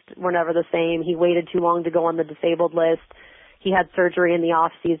his wrist were never the same. He waited too long to go on the disabled list. He had surgery in the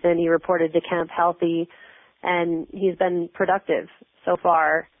off season. He reported to camp healthy, and he's been productive so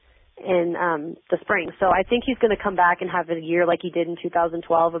far in the spring. So I think he's going to come back and have a year like he did in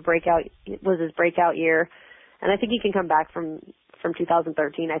 2012. It was his breakout year, and I think he can come back from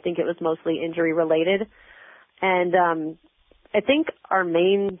 2013. I think it was mostly injury related, and I think our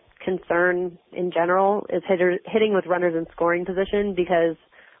main concern in general is hitting with runners in scoring position, because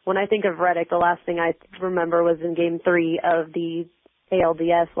when I think of Reddick, the last thing I remember was in Game 3 of the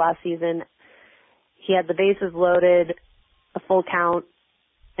ALDS last season. He had the bases loaded, a full count,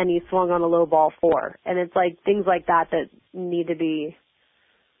 and he swung on a low ball 4. And it's like things like that need to be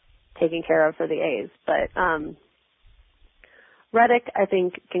taken care of for the A's. But Reddick, I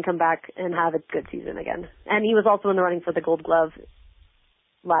think, can come back and have a good season again. And he was also in the running for the Gold Glove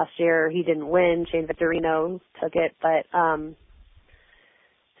last year. He didn't win. Shane Victorino took it, but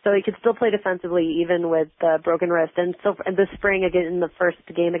so he could still play defensively even with the broken wrist. And so this spring, again, in the first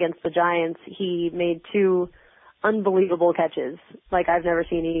game against the Giants, he made 2 unbelievable catches. Like I've never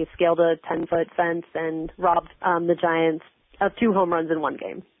seen. He scaled a 10-foot fence and robbed the Giants of 2 home runs in one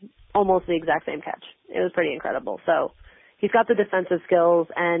game. Almost the exact same catch. It was pretty incredible. So he's got the defensive skills,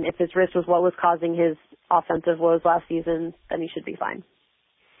 and if his wrist was what was causing his offensive woes last season, then he should be fine.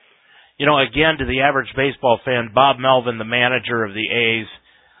 You know, again, to the average baseball fan, Bob Melvin, the manager of the A's,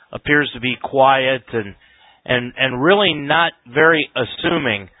 appears to be quiet and really not very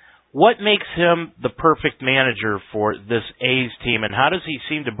assuming. What makes him the perfect manager for this A's team, and how does he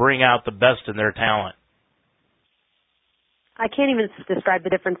seem to bring out the best in their talent? I can't even describe the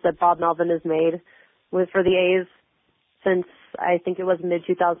difference that Bob Melvin has made for the A's since I think it was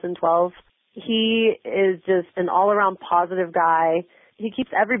mid-2012. He is just an all-around positive guy. He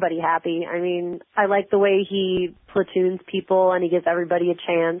keeps everybody happy. I mean, I like the way he platoons people and he gives everybody a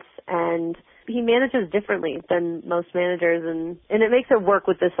chance, and he manages differently than most managers, and it makes it work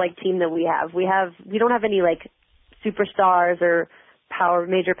with this like team that we have. We don't have any like superstars or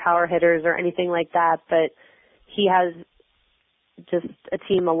major power hitters or anything like that, but he has just a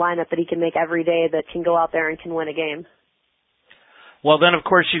team, a lineup that he can make every day that can go out there and can win a game. Well, then, of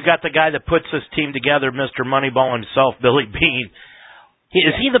course, you've got the guy that puts this team together, Mr. Moneyball himself, Billy Beane.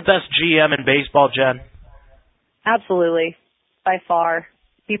 Is he the best GM in baseball, Jen? Absolutely, by far.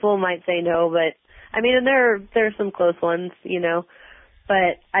 People might say no, but I mean, and there's some close ones, you know.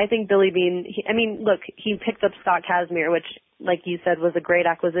 But I think Billy Beane. Look, he picked up Scott Kazmir, which, like you said, was a great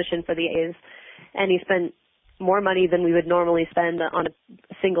acquisition for the A's, and he spent more money than we would normally spend on a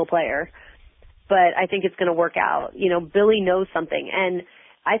single player. But I think it's going to work out. You know, Billy knows something, and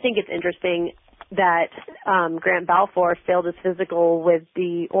I think it's interesting that Grant Balfour failed his physical with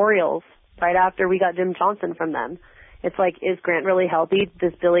the Orioles right after we got Jim Johnson from them. It's like, is Grant really healthy?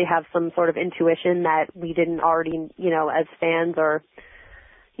 Does Billy have some sort of intuition that we didn't already, you know, as fans or,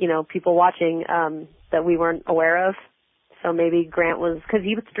 you know, people watching, that we weren't aware of? So maybe Grant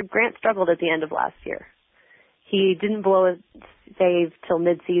Grant struggled at the end of last year. He didn't blow a save till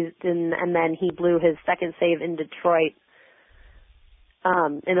midseason, and then he blew his second save in Detroit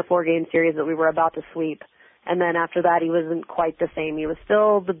in a 4-game series that we were about to sweep. And then after that, he wasn't quite the same. He was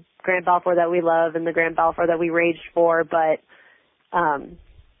still the Grant Balfour that we love and the Grant Balfour that we raged for, but I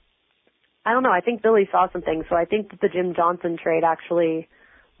don't know. I think Billy saw some things, so I think that the Jim Johnson trade actually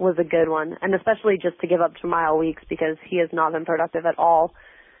was a good one, and especially just to give up Jamal Weeks because he has not been productive at all.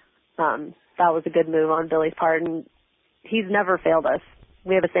 That was a good move on Billy's part, and he's never failed us.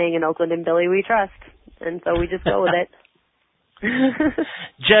 We have a saying in Oakland, in Billy we trust, and so we just go with it.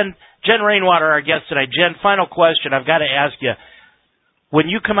 Jen Rainwater, our guest tonight. Jen, final question. I've got to ask you, when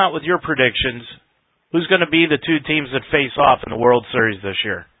you come out with your predictions, who's going to be the two teams that face off in the World Series this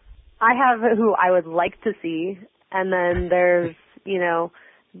year? I have who I would like to see, and then there's, you know,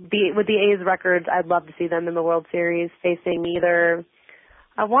 with the A's records, I'd love to see them in the World Series facing either,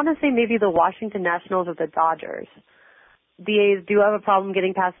 I want to say maybe the Washington Nationals or the Dodgers. The A's do have a problem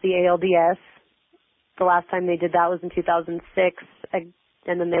getting past the ALDS. The last time they did that was in 2006, and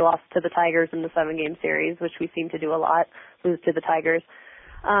then they lost to the Tigers in the 7-game series, which we seem to do a lot, lose to the Tigers.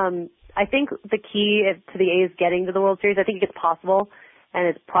 I think the key to the A's getting to the World Series, I think it's possible, and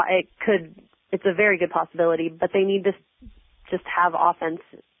it's a very good possibility, but they need to just have offense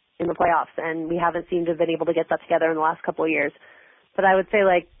in the playoffs, and we haven't seemed to have been able to get that together in the last couple of years. But I would say,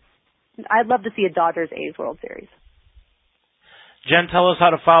 I'd love to see a Dodgers-A's World Series. Jen, tell us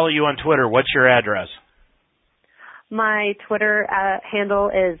how to follow you on Twitter. What's your address? My Twitter handle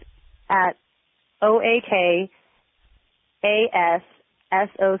is at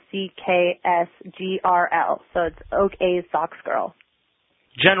OAKASSOCKSGRL. So it's Oak A's Sox Girl.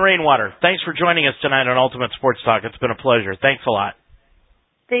 Jen Rainwater, thanks for joining us tonight on Ultimate Sports Talk. It's been a pleasure. Thanks a lot.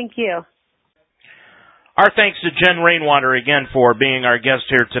 Thank you. Our thanks to Jen Rainwater again for being our guest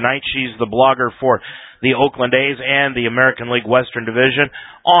here tonight. She's the blogger for the Oakland A's and the American League Western Division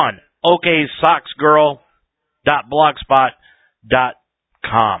on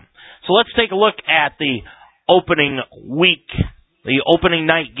OKSoxGirl.blogspot.com. So let's take a look at the opening week, the opening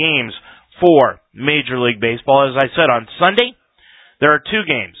night games for Major League Baseball. As I said, on Sunday, there are 2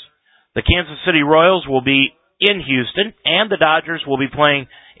 games. The Kansas City Royals will be in Houston, and the Dodgers will be playing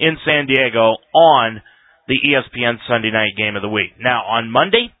in San Diego on the ESPN Sunday night game of the week. Now, on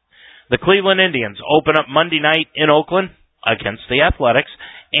Monday, the Cleveland Indians open up Monday night in Oakland against the Athletics,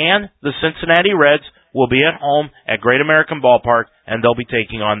 and the Cincinnati Reds will be at home at Great American Ballpark, and they'll be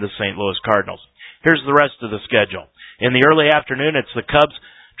taking on the St. Louis Cardinals. Here's the rest of the schedule. In the early afternoon, it's the Cubs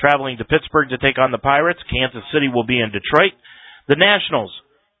traveling to Pittsburgh to take on the Pirates. Kansas City will be in Detroit. The Nationals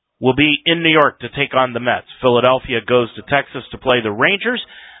will be in New York to take on the Mets. Philadelphia goes to Texas to play the Rangers.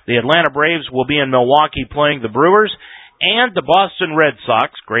 The Atlanta Braves will be in Milwaukee playing the Brewers. And the Boston Red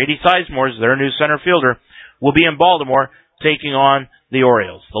Sox, Grady Sizemore, their new center fielder, will be in Baltimore taking on the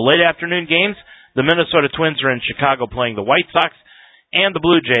Orioles. The late afternoon games, the Minnesota Twins are in Chicago playing the White Sox. And the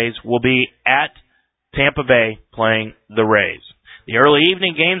Blue Jays will be at Tampa Bay playing the Rays. The early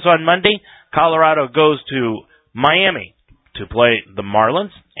evening games on Monday, Colorado goes to Miami to play the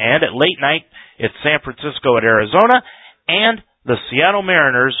Marlins. And at late night, it's San Francisco at Arizona. And the Seattle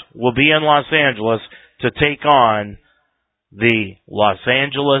Mariners will be in Los Angeles to take on the Los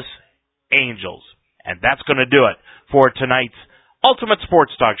Angeles Angels. And that's going to do it for tonight's Ultimate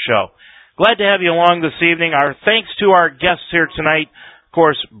Sports Talk show. Glad to have you along this evening. Our thanks to our guests here tonight. Of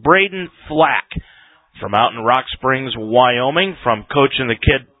course, Braden Flack from out in Rock Springs, Wyoming, from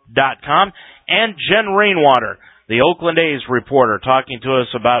CoachingTheKid.com, and Jen Rainwater, the Oakland A's reporter, talking to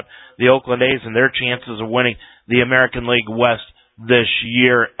us about the Oakland A's and their chances of winning the American League West this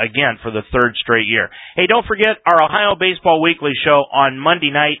year, again, for the 3rd straight year. Hey, don't forget our Ohio Baseball Weekly show on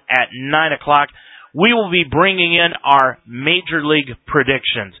Monday night at 9 o'clock. we will be bringing in our Major League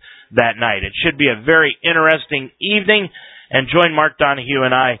predictions that night. It should be a very interesting evening, and join Mark Donahue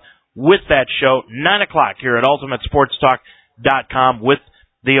and I with that show, 9 o'clock here at UltimateSportsTalk.com with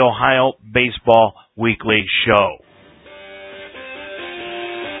the Ohio Baseball Weekly Show.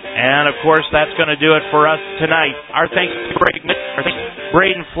 And, of course, that's going to do it for us tonight. Our thanks to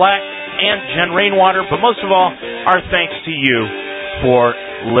Braden Flack and Jen Rainwater, but most of all, our thanks to you for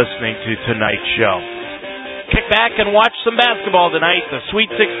listening to tonight's show. Kick back and watch some basketball tonight. The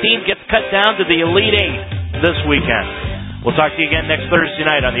Sweet 16 gets cut down to the Elite Eight this weekend. We'll talk to you again next Thursday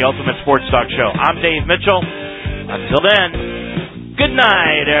night on the Ultimate Sports Talk Show. I'm Dave Mitchell. Until then, good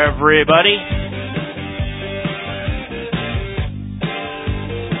night, everybody.